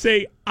Bob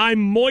say, I'm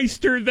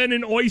moister than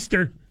an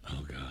oyster.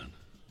 Oh, God.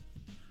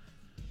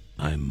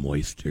 I'm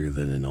moister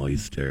than an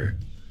oyster.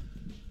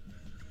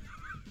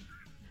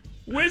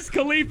 Wiz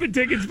Khalifa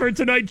tickets for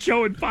tonight's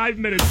show in 5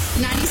 minutes.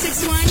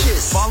 96.1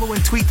 Kiss. Follow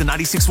and tweet the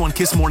 96.1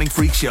 Kiss Morning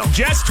Freak Show.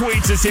 Jess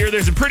tweets us here.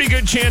 There's a pretty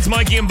good chance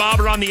Mikey and Bob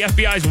are on the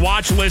FBI's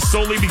watch list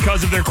solely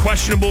because of their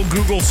questionable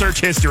Google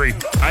search history.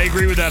 I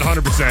agree with that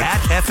 100%.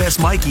 At FS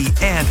Mikey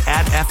and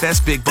at FS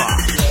Big Bob.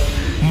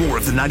 More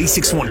of the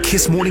 96.1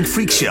 Kiss Morning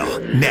Freak Show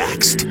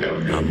next.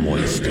 I'm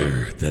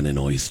moister than an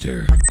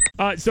oyster.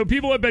 So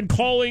people have been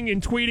calling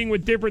and tweeting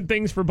with different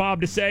things for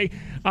Bob to say.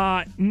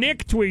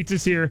 Nick tweets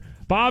us here.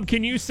 Bob,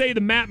 can you say the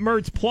Matt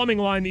Mertz plumbing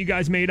line that you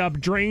guys made up?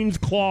 Drains,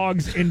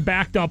 clogs, and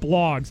backed up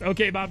logs.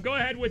 Okay, Bob, go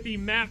ahead with the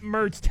Matt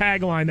Mertz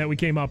tagline that we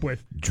came up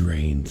with.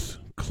 Drains,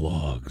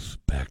 clogs,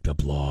 backed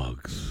up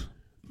logs.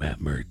 Matt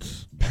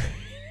Mertz.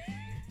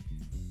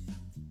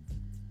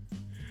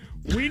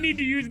 We need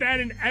to use that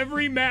in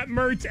every Matt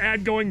Mertz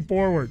ad going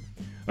forward.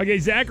 Okay,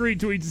 Zachary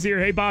tweets us here.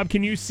 Hey, Bob,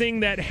 can you sing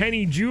that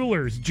Henny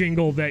Jewelers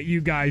jingle that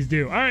you guys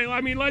do? All right,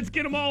 let's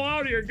get them all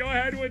out here. Go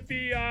ahead with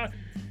the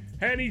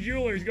Henny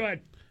Jewelers. Go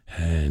ahead.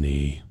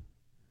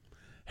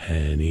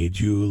 Henny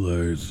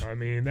Jewelers.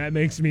 That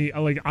makes me,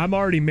 I'm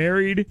already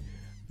married.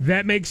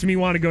 That makes me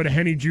want to go to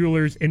Henny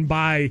Jewelers and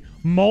buy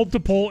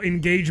multiple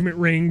engagement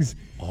rings.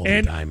 All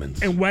the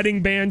diamonds. And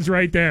wedding bands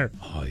right there.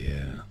 Oh,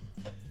 yeah.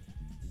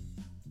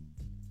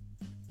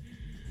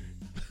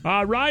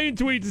 Ryan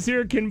tweets us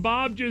here. Can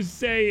Bob just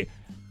say,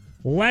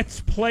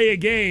 let's play a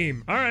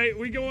game? All right,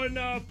 we going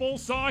full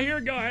saw here?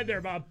 Go ahead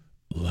there, Bob.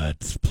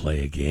 Let's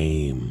play a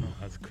game. Oh,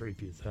 that's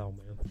creepy as hell,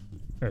 man.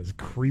 As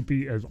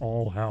creepy as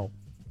all hell.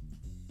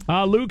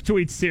 Luke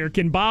tweets here.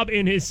 Can Bob,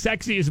 in his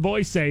sexiest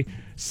voice, say,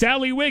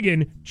 Sally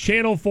Wiggin,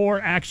 Channel 4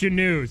 Action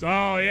News?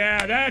 Oh,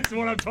 yeah, that's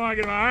what I'm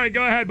talking about. All right,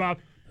 go ahead, Bob.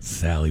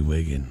 Sally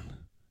Wiggin,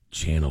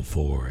 Channel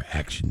 4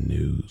 Action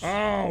News.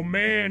 Oh,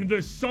 man,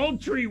 the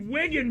sultry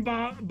Wiggin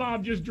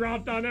Bob just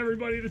dropped on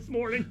everybody this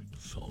morning.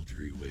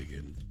 Sultry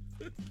Wiggin.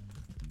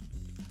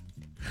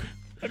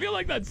 I feel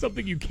like that's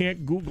something you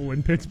can't Google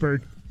in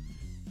Pittsburgh.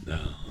 No.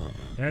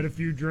 Had a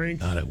few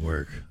drinks. Not at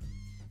work.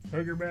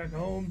 Took her back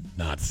home.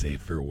 Not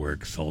safe for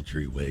work,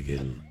 sultry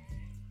Wiggin.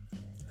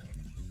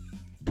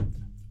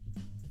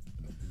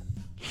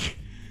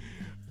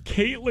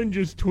 Caitlin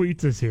just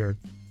tweets us here.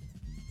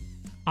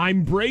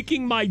 I'm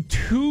breaking my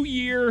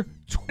 2-year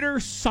Twitter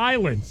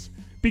silence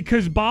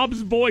because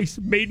Bob's voice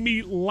made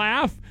me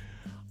laugh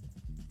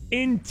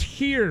in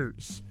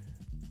tears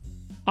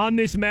on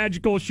this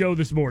magical show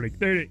this morning.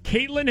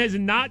 Caitlin has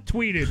not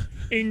tweeted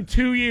in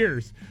 2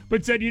 years,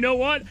 but said, you know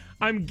what?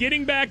 I'm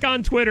getting back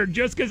on Twitter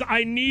just because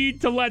I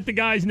need to let the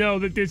guys know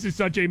that this is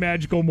such a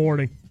magical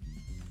morning.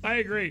 I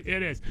agree.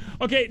 It is.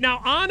 Okay,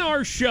 now on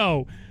our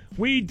show,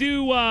 we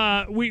do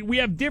we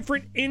have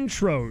different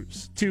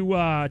intros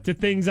to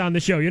things on the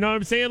show. You know what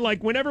I'm saying?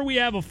 Like whenever we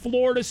have a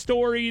Florida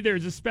story,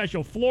 there's a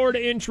special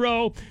Florida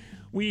intro.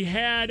 We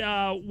had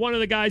one of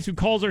the guys who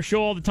calls our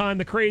show all the time,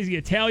 the crazy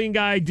Italian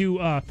guy, do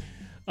a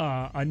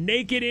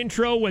naked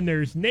intro when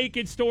there's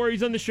naked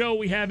stories on the show.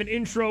 We have an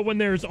intro when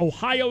there's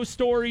Ohio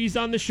stories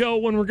on the show.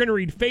 When we're going to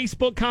read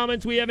Facebook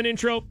comments, we have an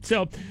intro.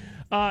 So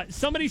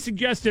somebody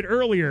suggested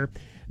earlier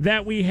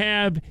that we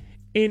have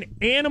an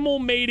animal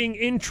mating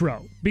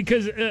intro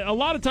because a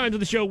lot of times on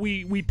the show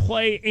we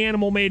play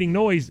animal mating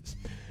noises.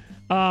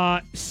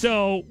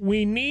 So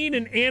we need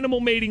an animal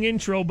mating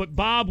intro, but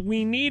Bob,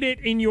 we need it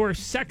in your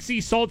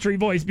sexy, sultry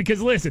voice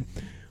because listen,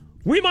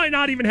 we might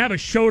not even have a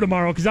show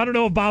tomorrow because I don't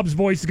know if Bob's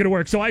voice is going to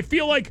work. So I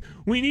feel like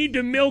we need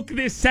to milk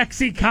this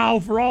sexy cow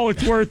for all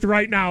it's worth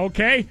right now,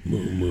 okay?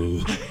 Moo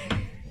moo.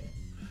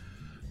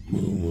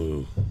 Moo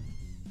moo.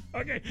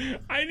 Okay,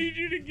 I need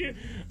you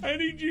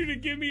to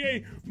give me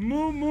a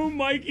moo moo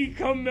Mikey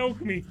come milk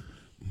me.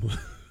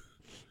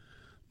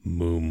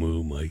 Moo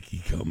moo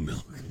Mikey come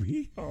milk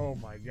me. Oh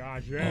my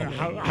gosh, man.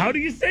 How do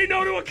you say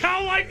no to a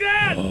cow like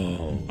that?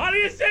 How do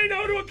you say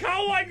no to a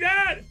cow like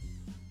that?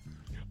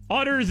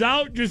 Udders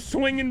out, just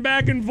swinging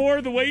back and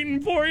forth,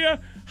 waiting for you.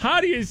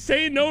 How do you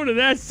say no to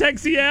that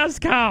sexy ass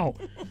cow?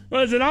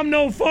 Listen, I'm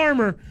no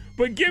farmer,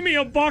 but give me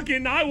a bucket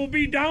and I will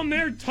be down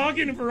there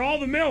tugging for all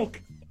the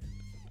milk.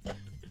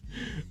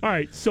 All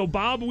right, so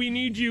Bob, we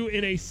need you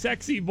in a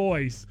sexy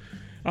voice.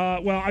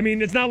 Well, I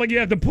mean, it's not like you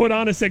have to put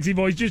on a sexy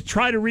voice. Just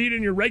try to read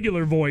in your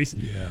regular voice.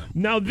 Yeah.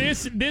 Now,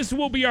 this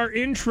will be our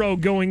intro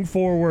going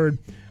forward.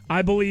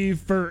 I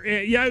believe we're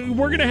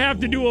going to have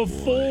to do a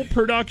full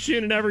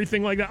production and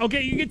everything like that.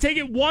 Okay, you can take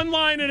it one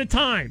line at a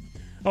time.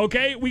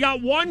 Okay, we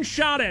got one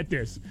shot at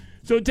this.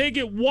 So take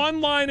it one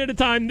line at a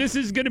time. This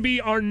is going to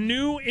be our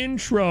new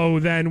intro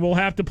then we'll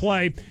have to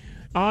play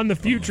on the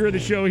future of the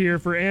show here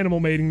for animal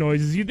mating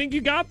noises. You think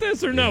you got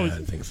this or no? Yeah,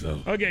 I think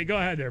so. Okay, go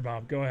ahead there,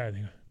 Bob. Go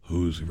ahead.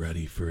 Who's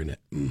ready for an...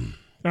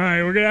 All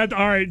right, we're going to have to...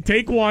 All right,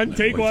 take one.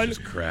 Take one.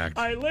 Just cracked.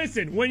 All right,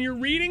 listen. When you're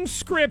reading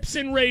scripts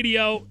in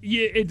radio,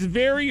 it's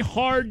very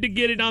hard to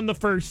get it on the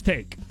first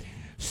take.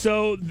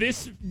 So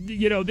this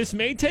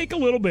may take a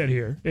little bit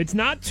here. It's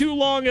not too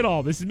long at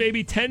all. This is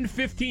maybe 10,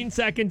 15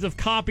 seconds of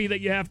copy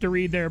that you have to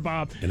read there,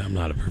 Bob. And I'm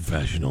not a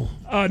professional.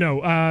 Oh,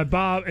 no.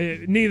 Bob,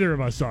 neither of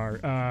us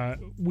are.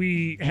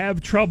 We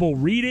have trouble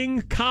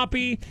reading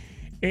copy,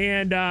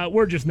 and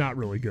we're just not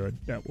really good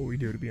at what we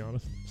do, to be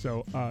honest.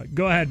 So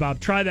go ahead, Bob.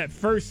 Try that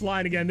first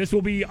line again. This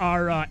will be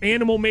our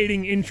animal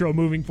mating intro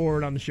moving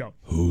forward on the show.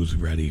 Who's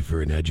ready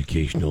for an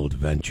educational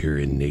adventure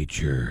in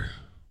nature?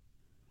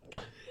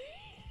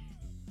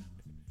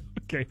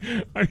 Okay.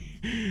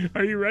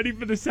 Are you ready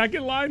for the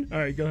second line? All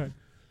right, go ahead.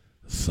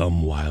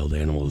 Some wild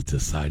animals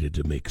decided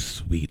to make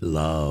sweet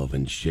love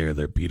and share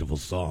their beautiful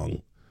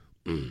song.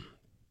 All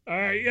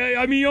right. Yeah,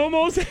 I mean,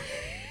 almost.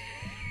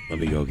 Let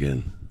me go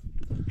again.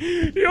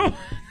 Let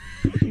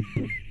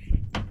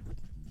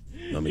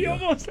me go.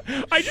 Almost.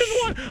 I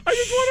just want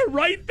to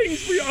write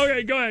things for you.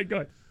 Okay, go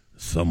ahead.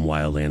 Some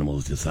wild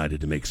animals decided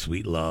to make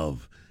sweet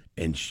love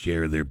and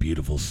share their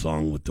beautiful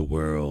song with the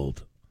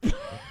world.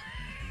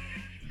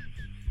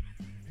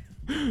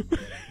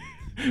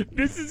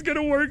 This is going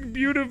to work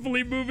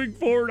beautifully moving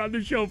forward on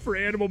the show for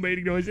animal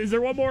mating noise. Is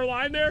there one more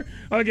line there?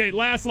 Okay,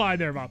 last line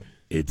there, Bob.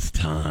 It's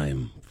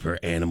time for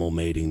animal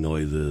mating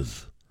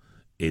noises.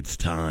 It's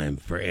time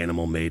for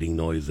animal mating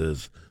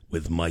noises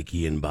with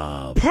Mikey and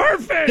Bob.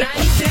 Perfect!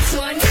 Is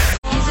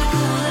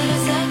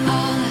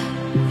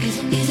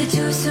it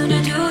too soon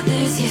to do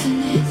this?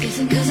 Isn't it?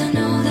 Because I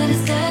know that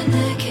it's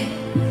delicate.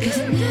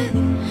 Isn't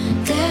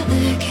it?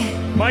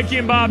 Delicate. Mikey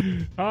and Bob.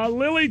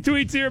 Lily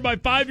tweets here, my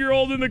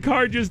 5-year-old in the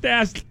car just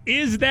asked,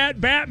 is that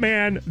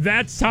Batman?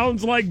 That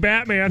sounds like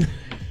Batman.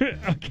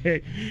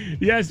 Okay.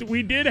 Yes,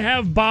 we did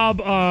have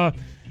Bob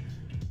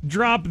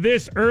drop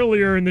this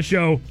earlier in the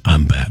show.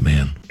 I'm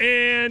Batman.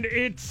 And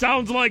it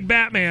sounds like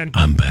Batman.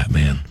 I'm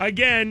Batman.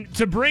 Again,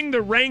 to bring the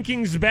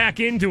rankings back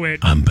into it.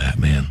 I'm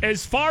Batman.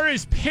 As far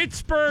as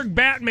Pittsburgh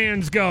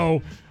Batmans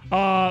go,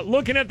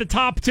 looking at the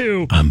top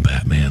 2. I'm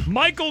Batman.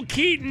 Michael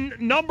Keaton,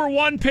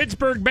 #1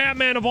 Pittsburgh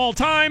Batman of all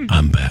time.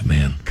 I'm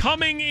Batman.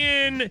 Coming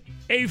in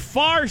a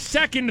far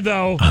second,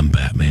 though, I'm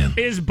Batman.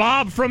 is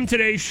Bob from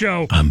today's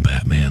show. I'm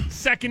Batman.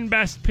 Second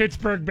best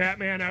Pittsburgh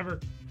Batman ever.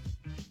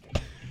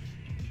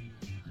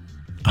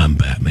 I'm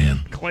Batman.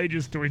 Clay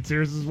just tweets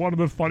here, this is one of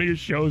the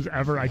funniest shows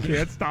ever. I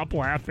can't stop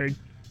laughing.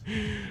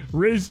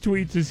 Riz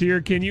tweets us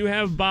here, can you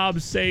have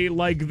Bob say,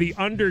 like The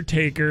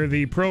Undertaker,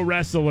 the pro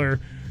wrestler,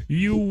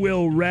 you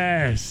will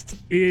rest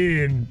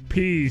in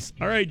peace.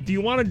 All right, do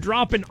you want to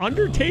drop an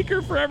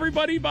Undertaker for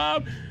everybody,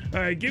 Bob? All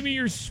right, give me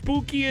your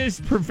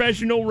spookiest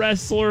professional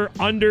wrestler,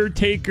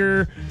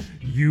 Undertaker.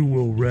 You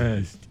will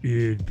rest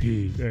in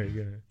peace. There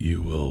you go.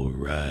 You will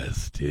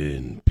rest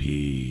in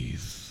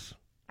peace.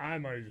 I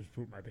might have just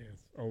pooped my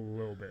pants a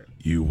little bit.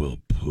 You will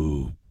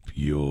poop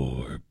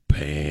your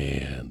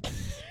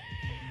pants.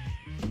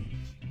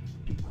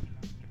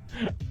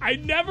 I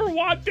never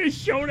want this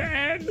show to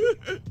end.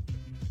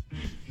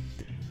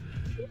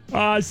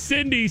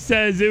 Cindy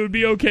says it would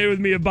be okay with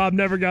me if Bob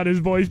never got his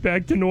voice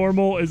back to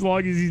normal as long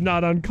as he's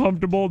not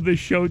uncomfortable. This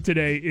show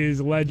today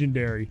is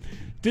legendary.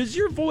 Does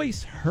your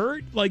voice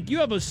hurt? Like, you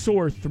have a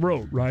sore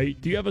throat, right?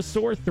 Do you have a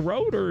sore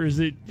throat, or is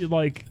it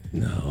like...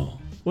 No.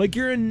 Like,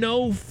 you're in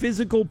no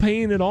physical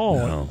pain at all.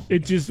 No.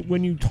 It just,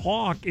 when you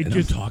talk,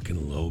 I'm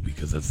talking low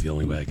because that's the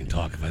only way I can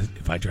talk.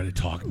 If I try to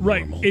talk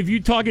normal. Right. If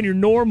you talk in your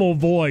normal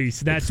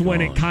voice, that's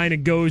when it kind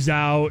of goes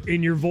out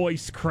and your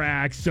voice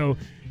cracks. So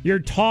you're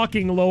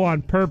talking low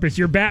on purpose.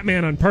 You're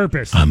Batman on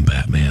purpose. I'm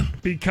Batman.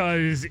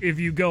 Because if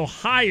you go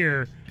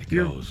higher,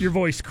 your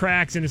voice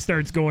cracks and it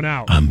starts going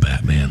out. I'm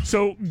Batman.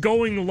 So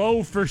going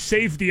low for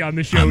safety on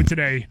the show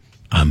today.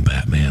 I'm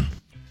Batman.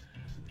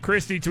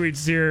 Christy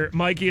tweets here,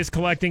 Mikey is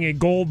collecting a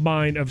gold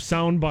mine of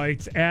sound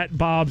bites at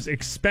Bob's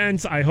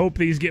expense. I hope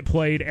these get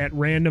played at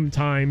random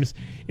times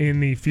in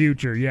the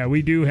future. Yeah,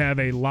 we do have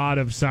a lot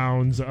of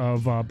sounds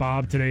of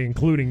Bob today,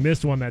 including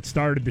this one that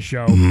started the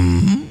show.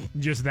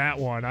 Just that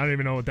one. I don't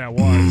even know what that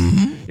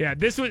was. Yeah,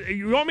 this was.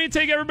 You want me to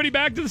take everybody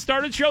back to the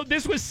start of the show?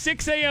 This was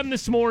 6 a.m.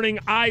 this morning.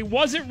 I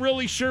wasn't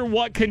really sure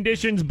what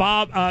conditions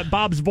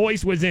Bob's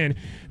voice was in.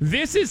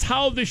 This is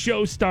how the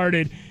show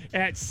started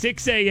at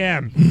 6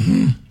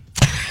 a.m.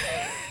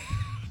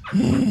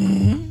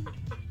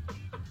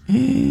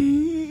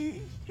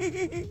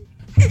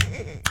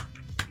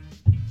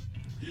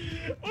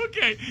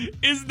 Okay,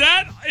 is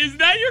that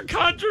your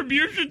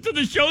contribution to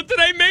the show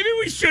today? Maybe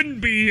we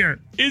shouldn't be here.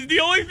 Is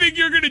the only thing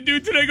you're going to do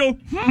today go,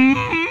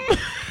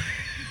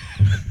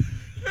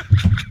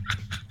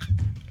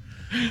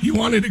 You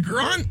wanted a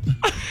grunt?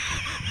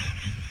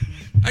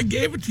 I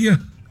gave it to you.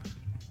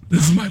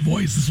 This is my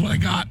voice. This is what I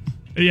got.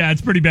 Yeah,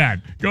 it's pretty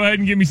bad. Go ahead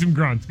and give me some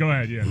grunts. Go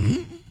ahead, yeah.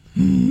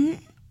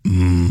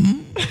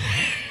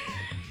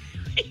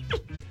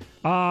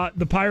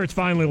 The Pirates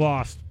finally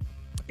lost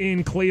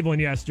in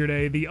Cleveland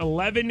yesterday. The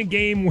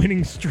 11-game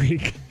winning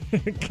streak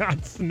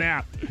got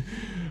snapped.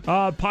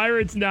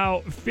 Pirates now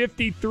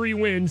 53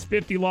 wins,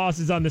 50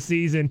 losses on the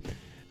season.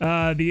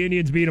 The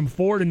Indians beat them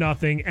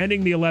 4-0,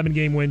 ending the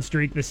 11-game win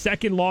streak, the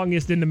second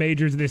longest in the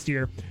majors this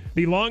year.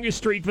 The longest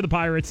streak for the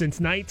Pirates since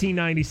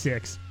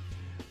 1996.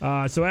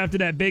 So after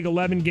that big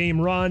 11-game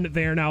run,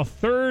 they are now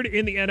third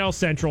in the NL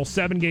Central,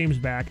 7 games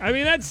back. I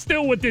mean, that's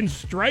still within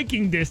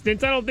striking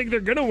distance. I don't think they're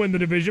going to win the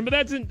division, but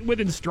that's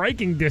within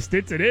striking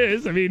distance. It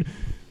is. I mean,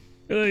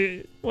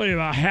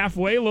 about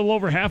halfway, a little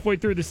over halfway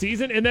through the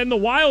season. And then the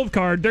wild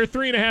card, they're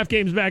 3.5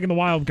 games back in the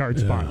wild card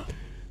spot.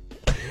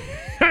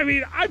 I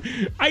mean,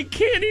 I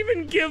can't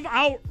even give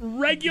out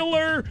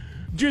regular,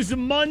 just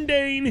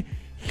mundane,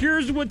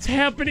 here's what's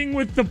happening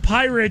with the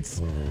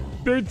Pirates.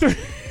 They're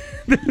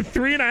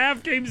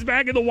 3.5 games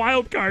back in the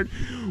wild card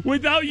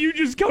without you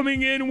just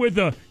coming in with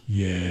a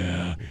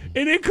yeah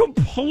and it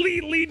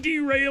completely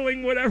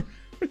derailing whatever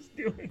I was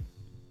doing.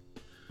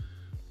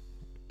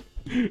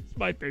 It's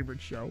my favorite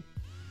show.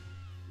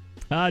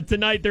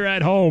 Tonight they're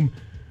at home.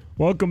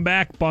 Welcome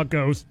back,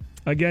 Buccos,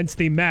 against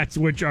the Mets,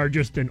 which are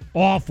just an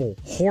awful,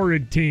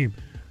 horrid team.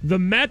 The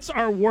Mets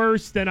are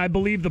worse than I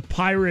believe the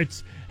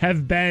Pirates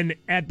have been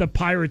at the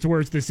Pirates'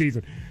 worst this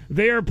season.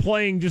 They are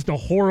playing just a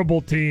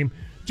horrible team.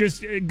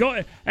 Just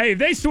go. Hey, if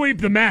they sweep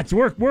the Mets,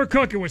 we're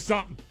cooking with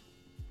something.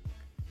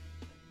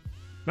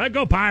 Let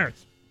go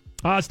Pirates.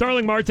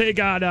 Starling Marte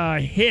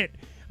got hit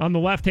on the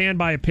left hand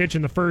by a pitch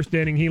in the first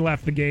inning. He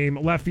left the game.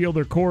 Left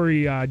fielder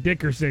Corey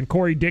Dickerson,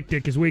 Corey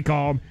Dick as we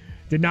call him,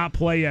 did not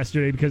play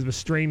yesterday because of a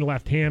strained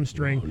left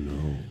hamstring. Oh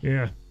no!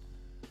 Yeah.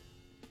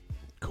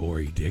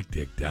 Corey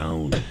Dick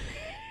down.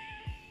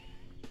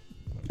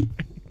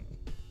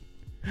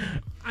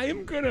 I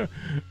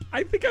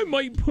think I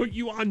might put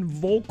you on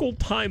vocal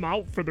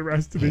timeout for the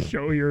rest of the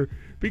show here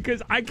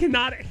because I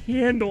cannot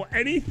handle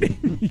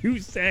anything you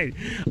say.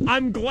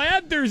 I'm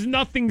glad there's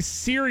nothing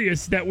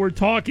serious that we're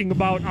talking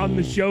about on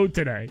the show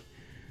today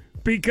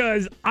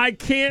because I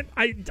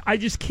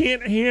just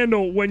can't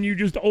handle when you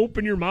just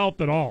open your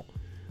mouth at all.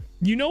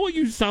 You know what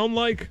you sound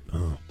like?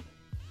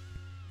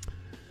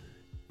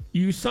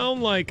 You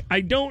sound like,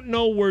 I don't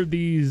know where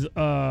these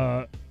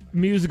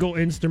musical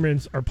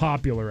instruments are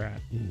popular at.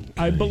 Okay.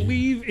 I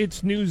believe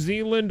it's New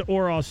Zealand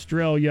or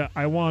Australia,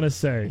 I want to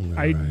say.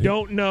 I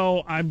don't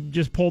know. I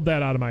just pulled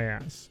that out of my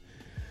ass.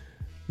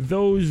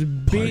 Those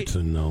parts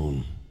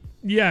unknown.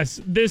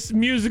 Yes, this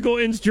musical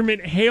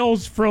instrument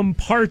hails from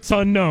parts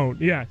unknown.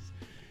 Yes.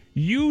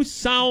 You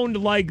sound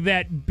like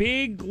that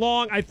big,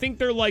 long, I think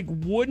they're like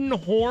wooden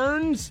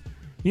horns.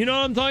 You know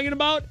what I'm talking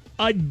about?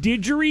 A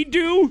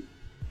didgeridoo.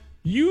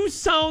 You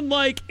sound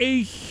like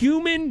a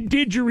human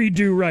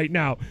didgeridoo right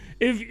now.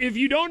 If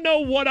you don't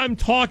know what I'm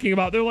talking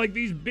about, they're like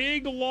these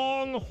big,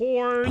 long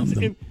horns.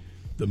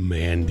 The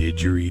man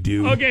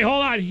didgeridoo. Okay,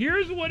 hold on.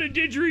 Here's what a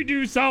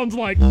didgeridoo sounds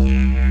like. All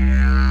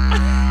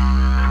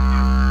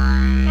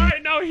right,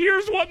 now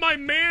here's what my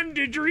man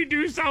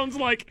didgeridoo sounds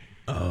like.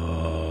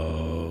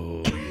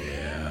 Oh,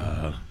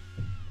 yeah.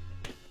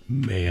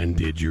 Man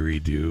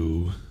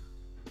didgeridoo.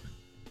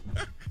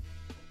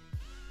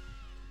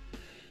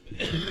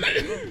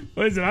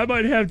 Listen, I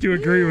might have to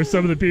agree with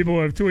some of the people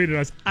who have tweeted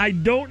us. I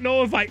don't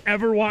know if I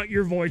ever want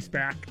your voice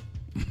back.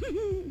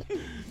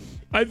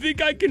 I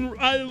think I can.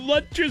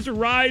 Let's just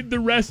ride the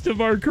rest of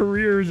our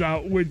careers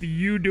out with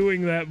you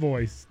doing that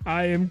voice.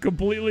 I am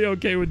completely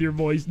okay with your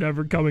voice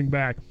never coming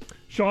back.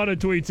 Shauna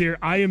tweets here,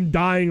 I am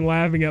dying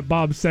laughing at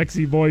Bob's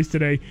sexy voice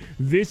today.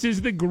 This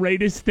is the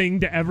greatest thing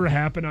to ever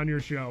happen on your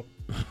show.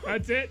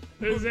 That's it.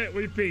 This is it.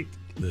 We peaked.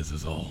 This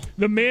is all.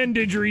 The man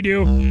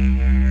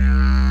didgeridoo.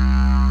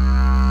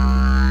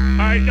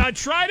 All right, now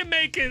try to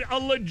make it a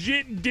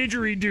legit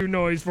didgeridoo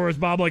noise for us,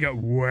 Bob, like a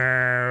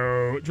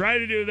wow. Try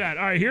to do that.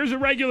 All right, here's a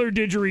regular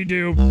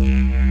didgeridoo.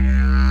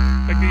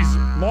 Like these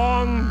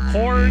long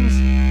horns.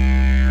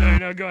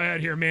 No, go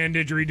ahead here, man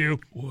didgeridoo.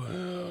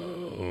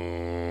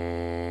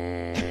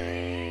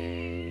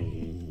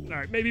 All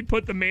right, maybe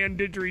put the man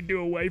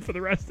didgeridoo away for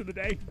the rest of the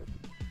day.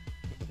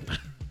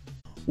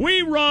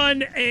 We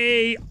run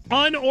a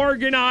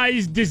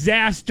unorganized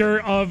disaster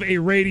of a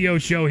radio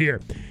show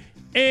here.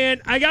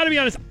 And I got to be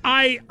honest,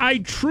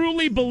 I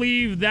truly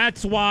believe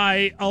that's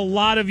why a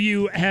lot of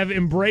you have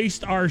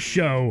embraced our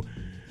show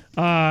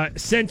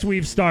since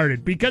we've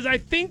started. Because I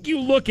think you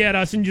look at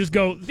us and just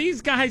go,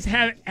 these guys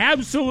have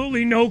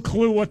absolutely no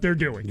clue what they're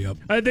doing.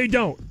 Yep. They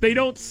don't. They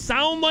don't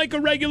sound like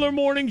a regular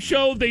morning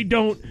show. They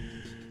don't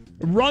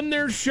run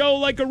their show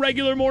like a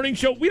regular morning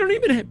show.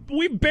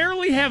 We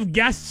barely have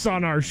guests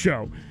on our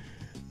show.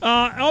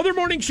 Other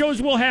morning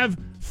shows will have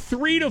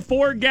 3 to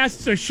 4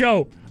 guests a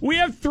show. We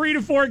have 3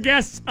 to 4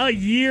 guests a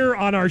year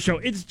on our show.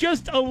 It's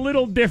just a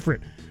little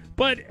different.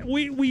 But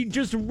we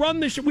just run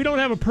the show. We don't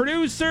have a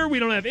producer. We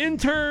don't have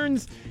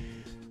interns.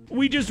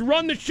 We just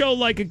run the show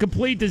like a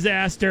complete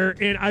disaster.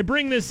 And I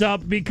bring this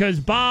up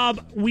because,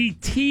 Bob, we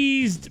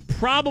teased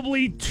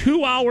probably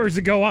 2 hours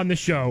ago on the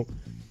show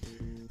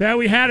that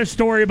we had a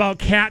story about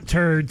cat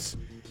turds,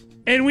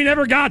 and we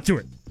never got to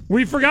it.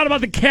 We forgot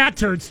about the cat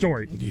turd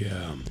story.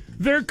 Yeah.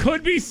 There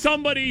could be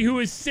somebody who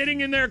is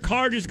sitting in their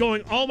car just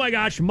going, oh my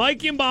gosh,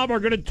 Mikey and Bob are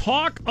going to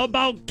talk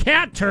about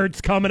cat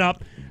turds coming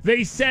up.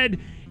 They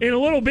said in a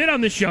little bit on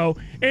the show,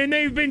 and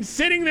they've been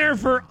sitting there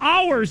for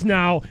hours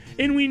now,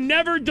 and we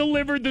never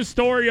delivered the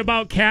story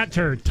about cat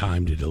turds.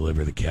 Time to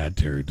deliver the cat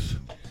turds.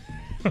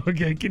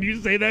 Okay, can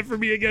you say that for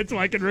me again so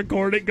I can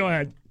record it? Go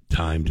ahead.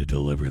 Time to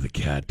deliver the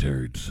cat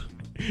turds.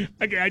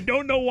 Okay, I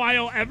don't know why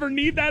I'll ever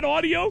need that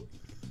audio.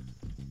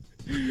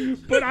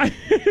 But I'm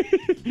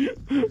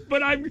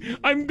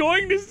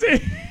going to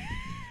say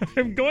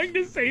I'm going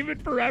to save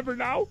it forever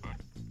now.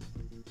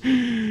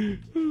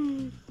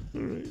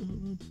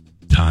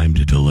 Time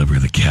to deliver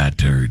the cat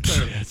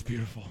turds. Oh, that's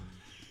beautiful.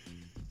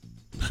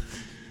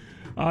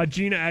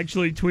 Gina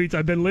actually tweets,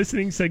 I've been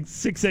listening since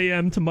 6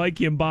 a.m. to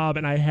Mikey and Bob,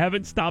 and I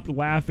haven't stopped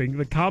laughing.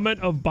 The comment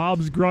of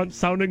Bob's grunt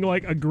sounding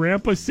like a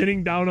grandpa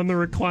sitting down on the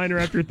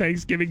recliner after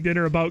Thanksgiving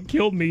dinner about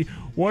killed me.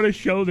 What a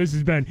show this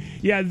has been.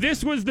 Yeah,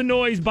 this was the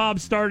noise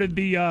Bob started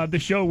the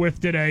show with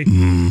today.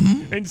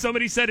 Mm-hmm. And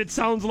somebody said it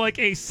sounds like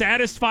a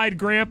satisfied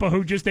grandpa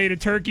who just ate a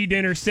turkey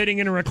dinner sitting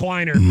in a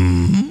recliner.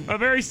 Mm-hmm. A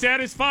very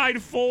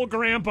satisfied, full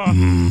grandpa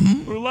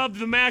who loved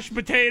the mashed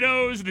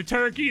potatoes, the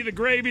turkey, the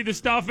gravy, the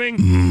stuffing.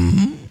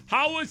 Mm-hmm.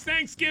 How was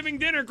Thanksgiving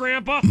dinner,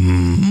 Grandpa?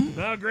 Mm-hmm.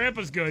 Oh,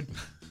 Grandpa's good.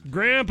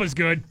 Grandpa's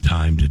good.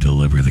 Time to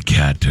deliver the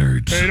cat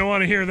turds. They don't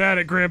want to hear that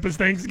at Grandpa's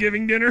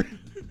Thanksgiving dinner.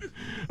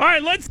 All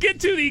right, let's get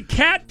to the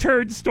cat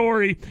turd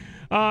story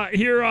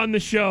here on the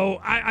show.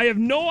 I have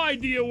no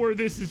idea where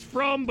this is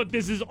from, but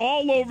this is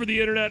all over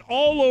the internet,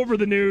 all over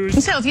the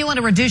news. So if you want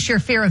to reduce your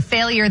fear of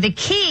failure, the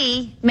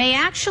key may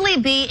actually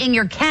be in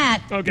your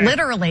cat. Okay.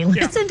 Literally.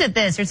 Listen to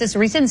this. There's this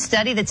recent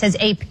study that says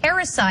a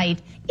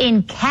parasite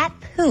in cat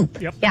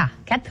poop. Yep. Yeah,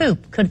 cat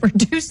poop could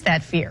reduce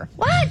that fear.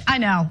 What? I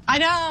know.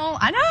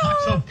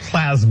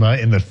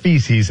 Toxoplasma in the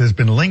feces has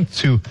been linked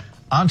to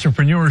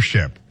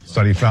entrepreneurship.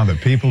 Study found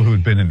that people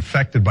who'd been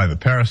infected by the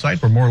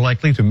parasite were more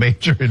likely to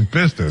major in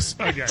business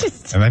Okay.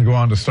 and then go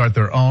on to start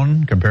their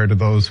own compared to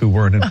those who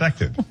weren't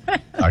infected.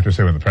 Doctors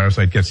say when the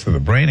parasite gets to the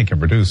brain, it can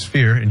produce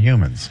fear in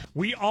humans.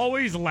 We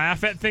always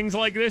laugh at things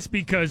like this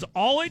because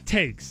all it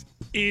takes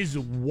is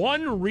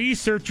one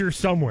researcher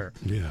somewhere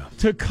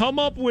to come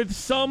up with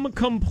some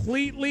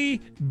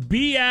completely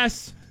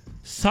BS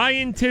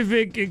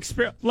scientific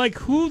experiment. Like,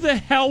 who the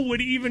hell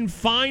would even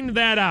find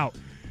that out?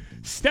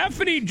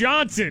 Stephanie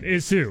Johnson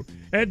is who?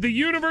 At the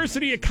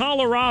University of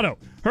Colorado.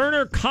 Her and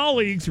her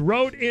colleagues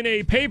wrote in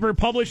a paper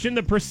published in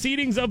the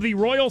Proceedings of the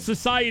Royal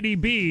Society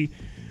B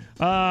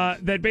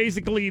that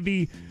basically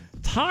the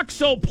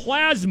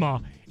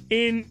toxoplasma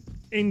in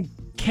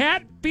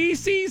cat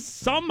feces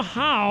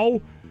somehow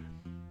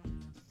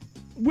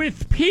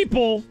with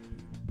people,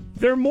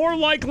 they're more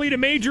likely to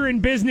major in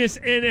business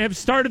and have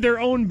started their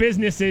own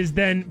businesses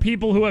than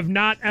people who have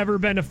not ever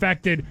been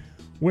affected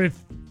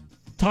with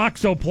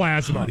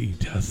toxoplasma. How do you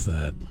test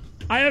that?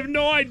 I have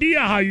no idea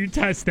how you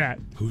test that.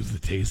 Who's the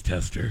taste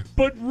tester?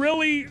 But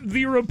really,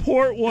 the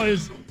report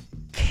was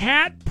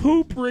cat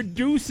poop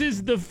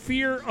reduces the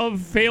fear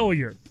of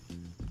failure.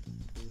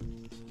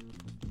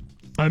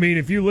 I mean,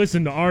 if you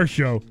listen to our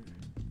show,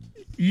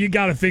 you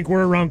got to think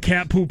we're around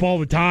cat poop all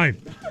the time.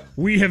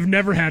 We have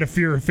never had a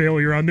fear of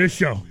failure on this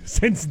show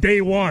since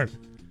day one.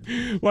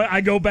 Well,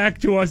 I go back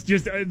to us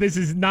just, this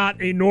is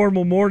not a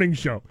normal morning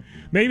show.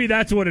 Maybe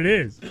that's what it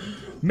is.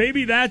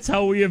 Maybe that's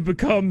how we have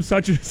become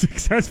such a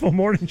successful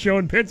morning show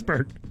in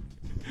Pittsburgh.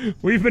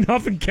 We've been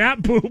huffing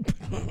cat poop.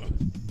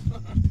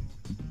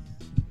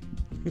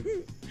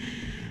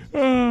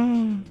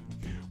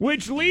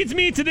 Which leads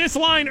me to this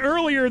line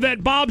earlier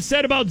that Bob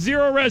said about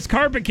Zero Res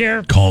Carpet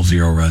Care. Call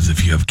Zero Res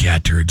if you have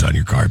cat turds on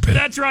your carpet.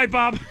 That's right,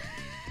 Bob.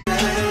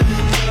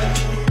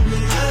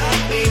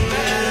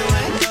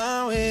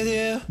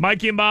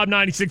 Mikey and Bob,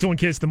 96.1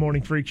 Kiss, the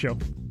Morning Freak Show.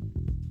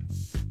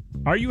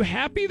 Are you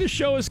happy the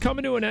show is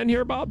coming to an end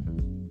here, Bob?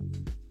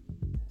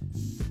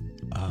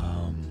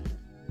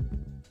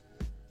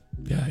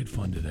 Yeah, I had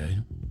fun today.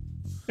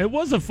 It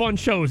was a fun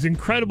show. It was an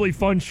incredibly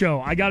fun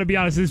show. I got to be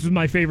honest, this was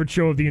my favorite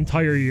show of the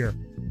entire year.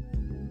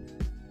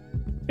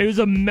 It was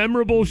a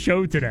memorable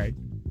show today.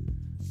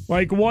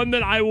 Like one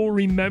that I will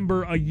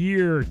remember a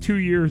year, 2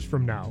 years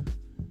from now.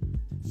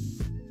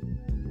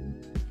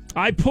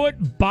 I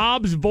put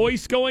Bob's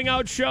voice going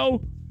out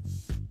show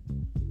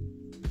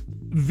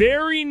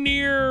very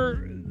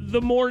near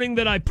the morning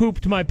that I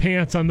pooped my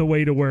pants on the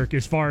way to work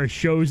as far as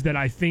shows that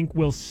I think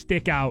will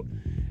stick out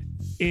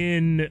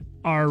in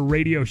our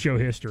radio show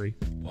history.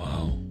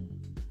 Wow.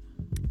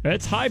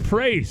 That's high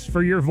praise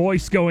for your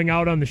voice going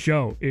out on the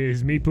show,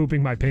 is me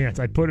pooping my pants.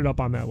 I'd put it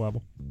up on that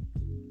level.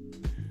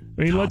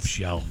 I mean, top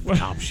shelf.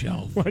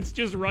 Let's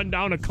just run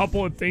down a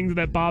couple of things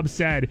that Bob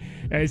said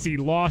as he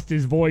lost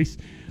his voice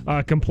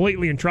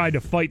completely and tried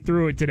to fight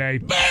through it today.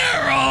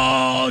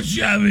 Barrel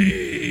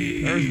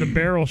Chevy! There's the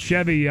Barrel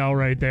Chevy yell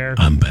right there.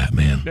 I'm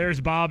Batman. There's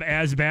Bob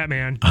as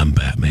Batman. I'm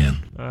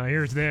Batman.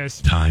 Here's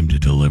this. Time to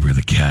deliver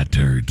the cat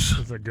turds.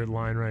 That's a good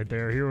line right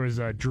there. Here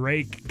was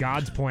Drake,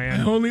 God's Plan.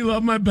 I only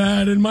love my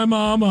dad and my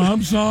mama.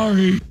 I'm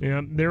sorry.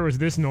 Yeah, there was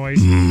this noise.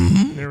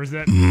 There was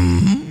that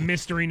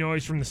mystery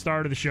noise from the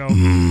start of the show.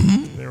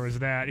 There was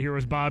that. Here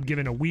was Bob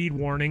giving a weed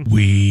warning.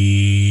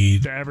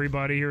 Weed. To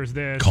everybody. Here's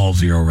this. Call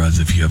Zero Res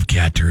if you have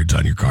cat turds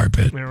on your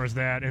carpet. There was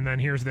that. And then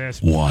here's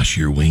this. Wash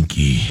your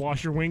winky.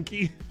 Wash your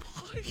winky.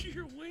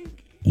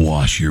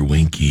 Wash your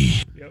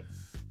winky. Yep.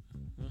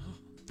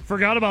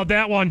 Forgot about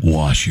that one.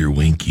 Wash your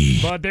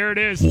winky. But there it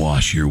is.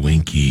 Wash your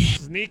winky.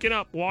 Sneaking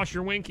up. Wash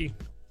your winky.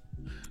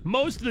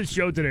 Most of the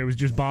show today was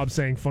just Bob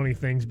saying funny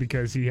things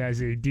because he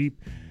has a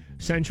deep,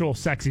 sensual,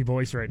 sexy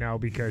voice right now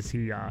because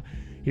he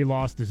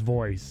lost his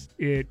voice.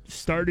 It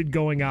started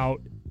going out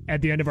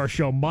at the end of our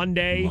show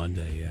Monday.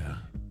 Yeah.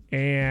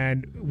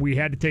 And we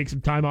had to take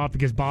some time off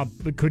because Bob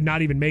could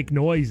not even make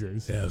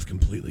noises. Yeah, it was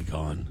completely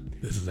gone.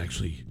 This is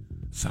actually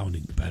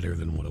sounding better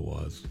than what it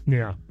was.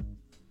 Yeah.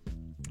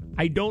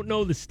 I don't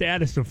know the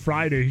status of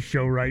Friday's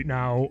show right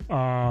now,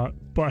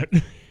 but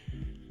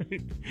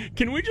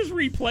can we just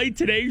replay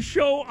today's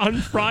show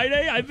on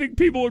Friday? I think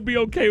people would be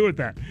okay with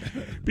that.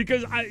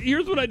 Because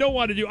here's what I don't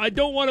want to do. I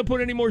don't want to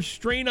put any more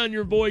strain on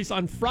your voice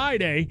on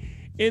Friday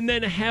and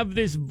then have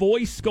this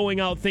voice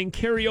going out thing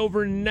carry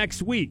over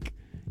next week.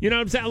 You know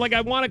what I'm saying? Like,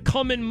 I want to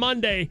come in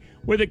Monday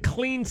with a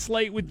clean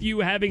slate with you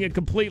having a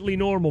completely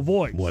normal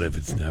voice. What if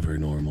it's never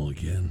normal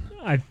again?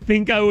 I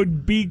think I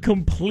would be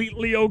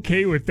completely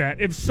okay with that.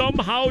 If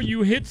somehow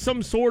you hit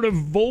some sort of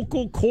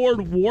vocal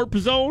cord warp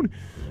zone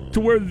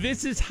to where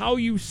this is how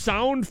you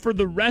sound for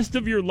the rest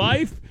of your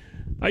life,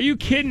 are you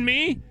kidding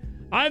me?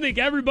 I think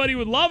everybody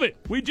would love it.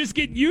 We'd just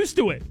get used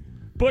to it.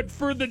 But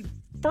for the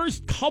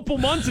first couple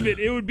months of it,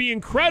 it would be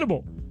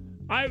incredible.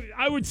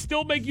 I would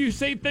still make you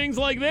say things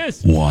like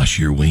this. Wash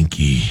your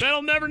winky.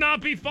 That'll never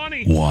not be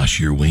funny. Wash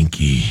your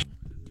winky.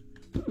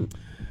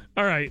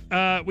 All right.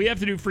 We have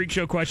to do Freak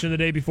Show question of the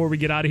day before we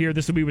get out of here.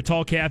 This will be with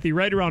Tall Kathy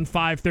right around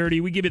 5:30.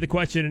 We give you the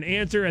question and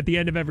answer at the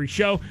end of every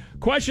show.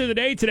 Question of the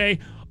day today.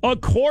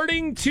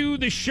 According to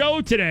the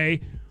show today,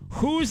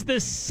 who's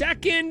the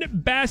second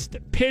best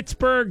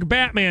Pittsburgh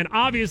Batman?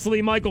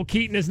 Obviously, Michael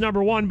Keaton is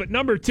number one, but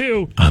number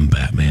two... I'm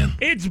Batman.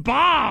 It's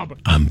Bob.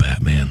 I'm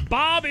Batman.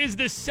 Bob is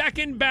the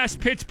second best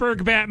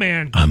Pittsburgh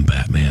Batman. I'm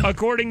Batman.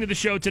 According to the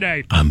show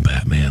today. I'm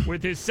Batman.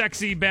 With his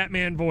sexy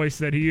Batman voice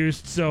that he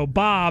used. So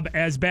Bob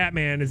as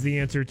Batman is the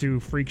answer to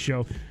Freak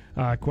Show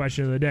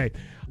question of the day.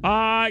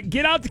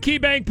 Get out to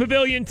KeyBank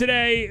Pavilion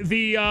today.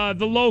 The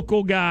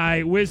local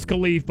guy, Wiz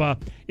Khalifa,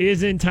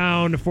 is in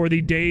town for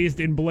the Dazed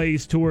and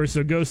Blazed tour.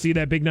 So go see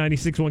that big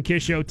 96.1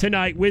 Kiss show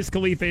tonight. Wiz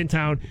Khalifa in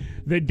town,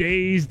 the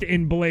Dazed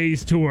and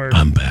Blazed tour.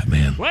 I'm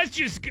Batman. Let's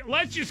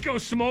just go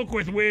smoke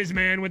with Wiz,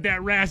 man, with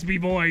that raspy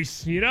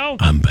voice. You know?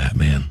 I'm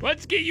Batman.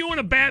 Let's get you in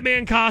a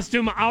Batman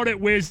costume out at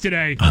Wiz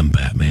today. I'm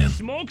Batman.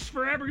 Smokes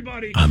for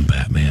everybody. I'm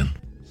Batman.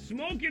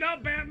 Smoke it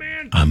up,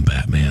 Batman. I'm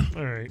Batman.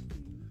 All right.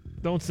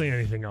 Don't say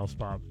anything else,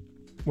 Bob.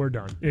 We're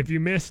done. If you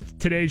missed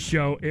today's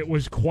show, it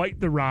was quite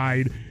the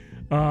ride.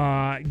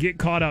 Get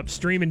caught up.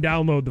 Stream and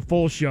download the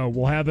full show.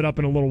 We'll have it up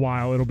in a little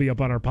while. It'll be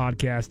up on our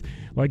podcast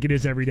like it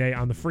is every day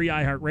on the free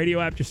iHeartRadio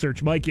app. Just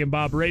search Mikey and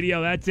Bob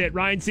Radio. That's it.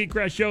 Ryan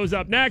Seacrest shows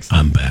up next.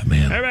 I'm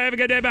Batman. Everybody have a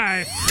good day.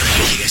 Bye.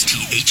 KST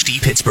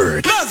HD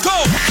Pittsburgh. Let's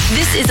go.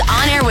 This is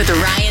On Air with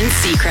Ryan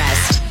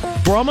Seacrest.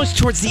 We're almost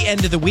towards the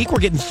end of the week. We're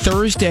getting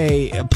Thursday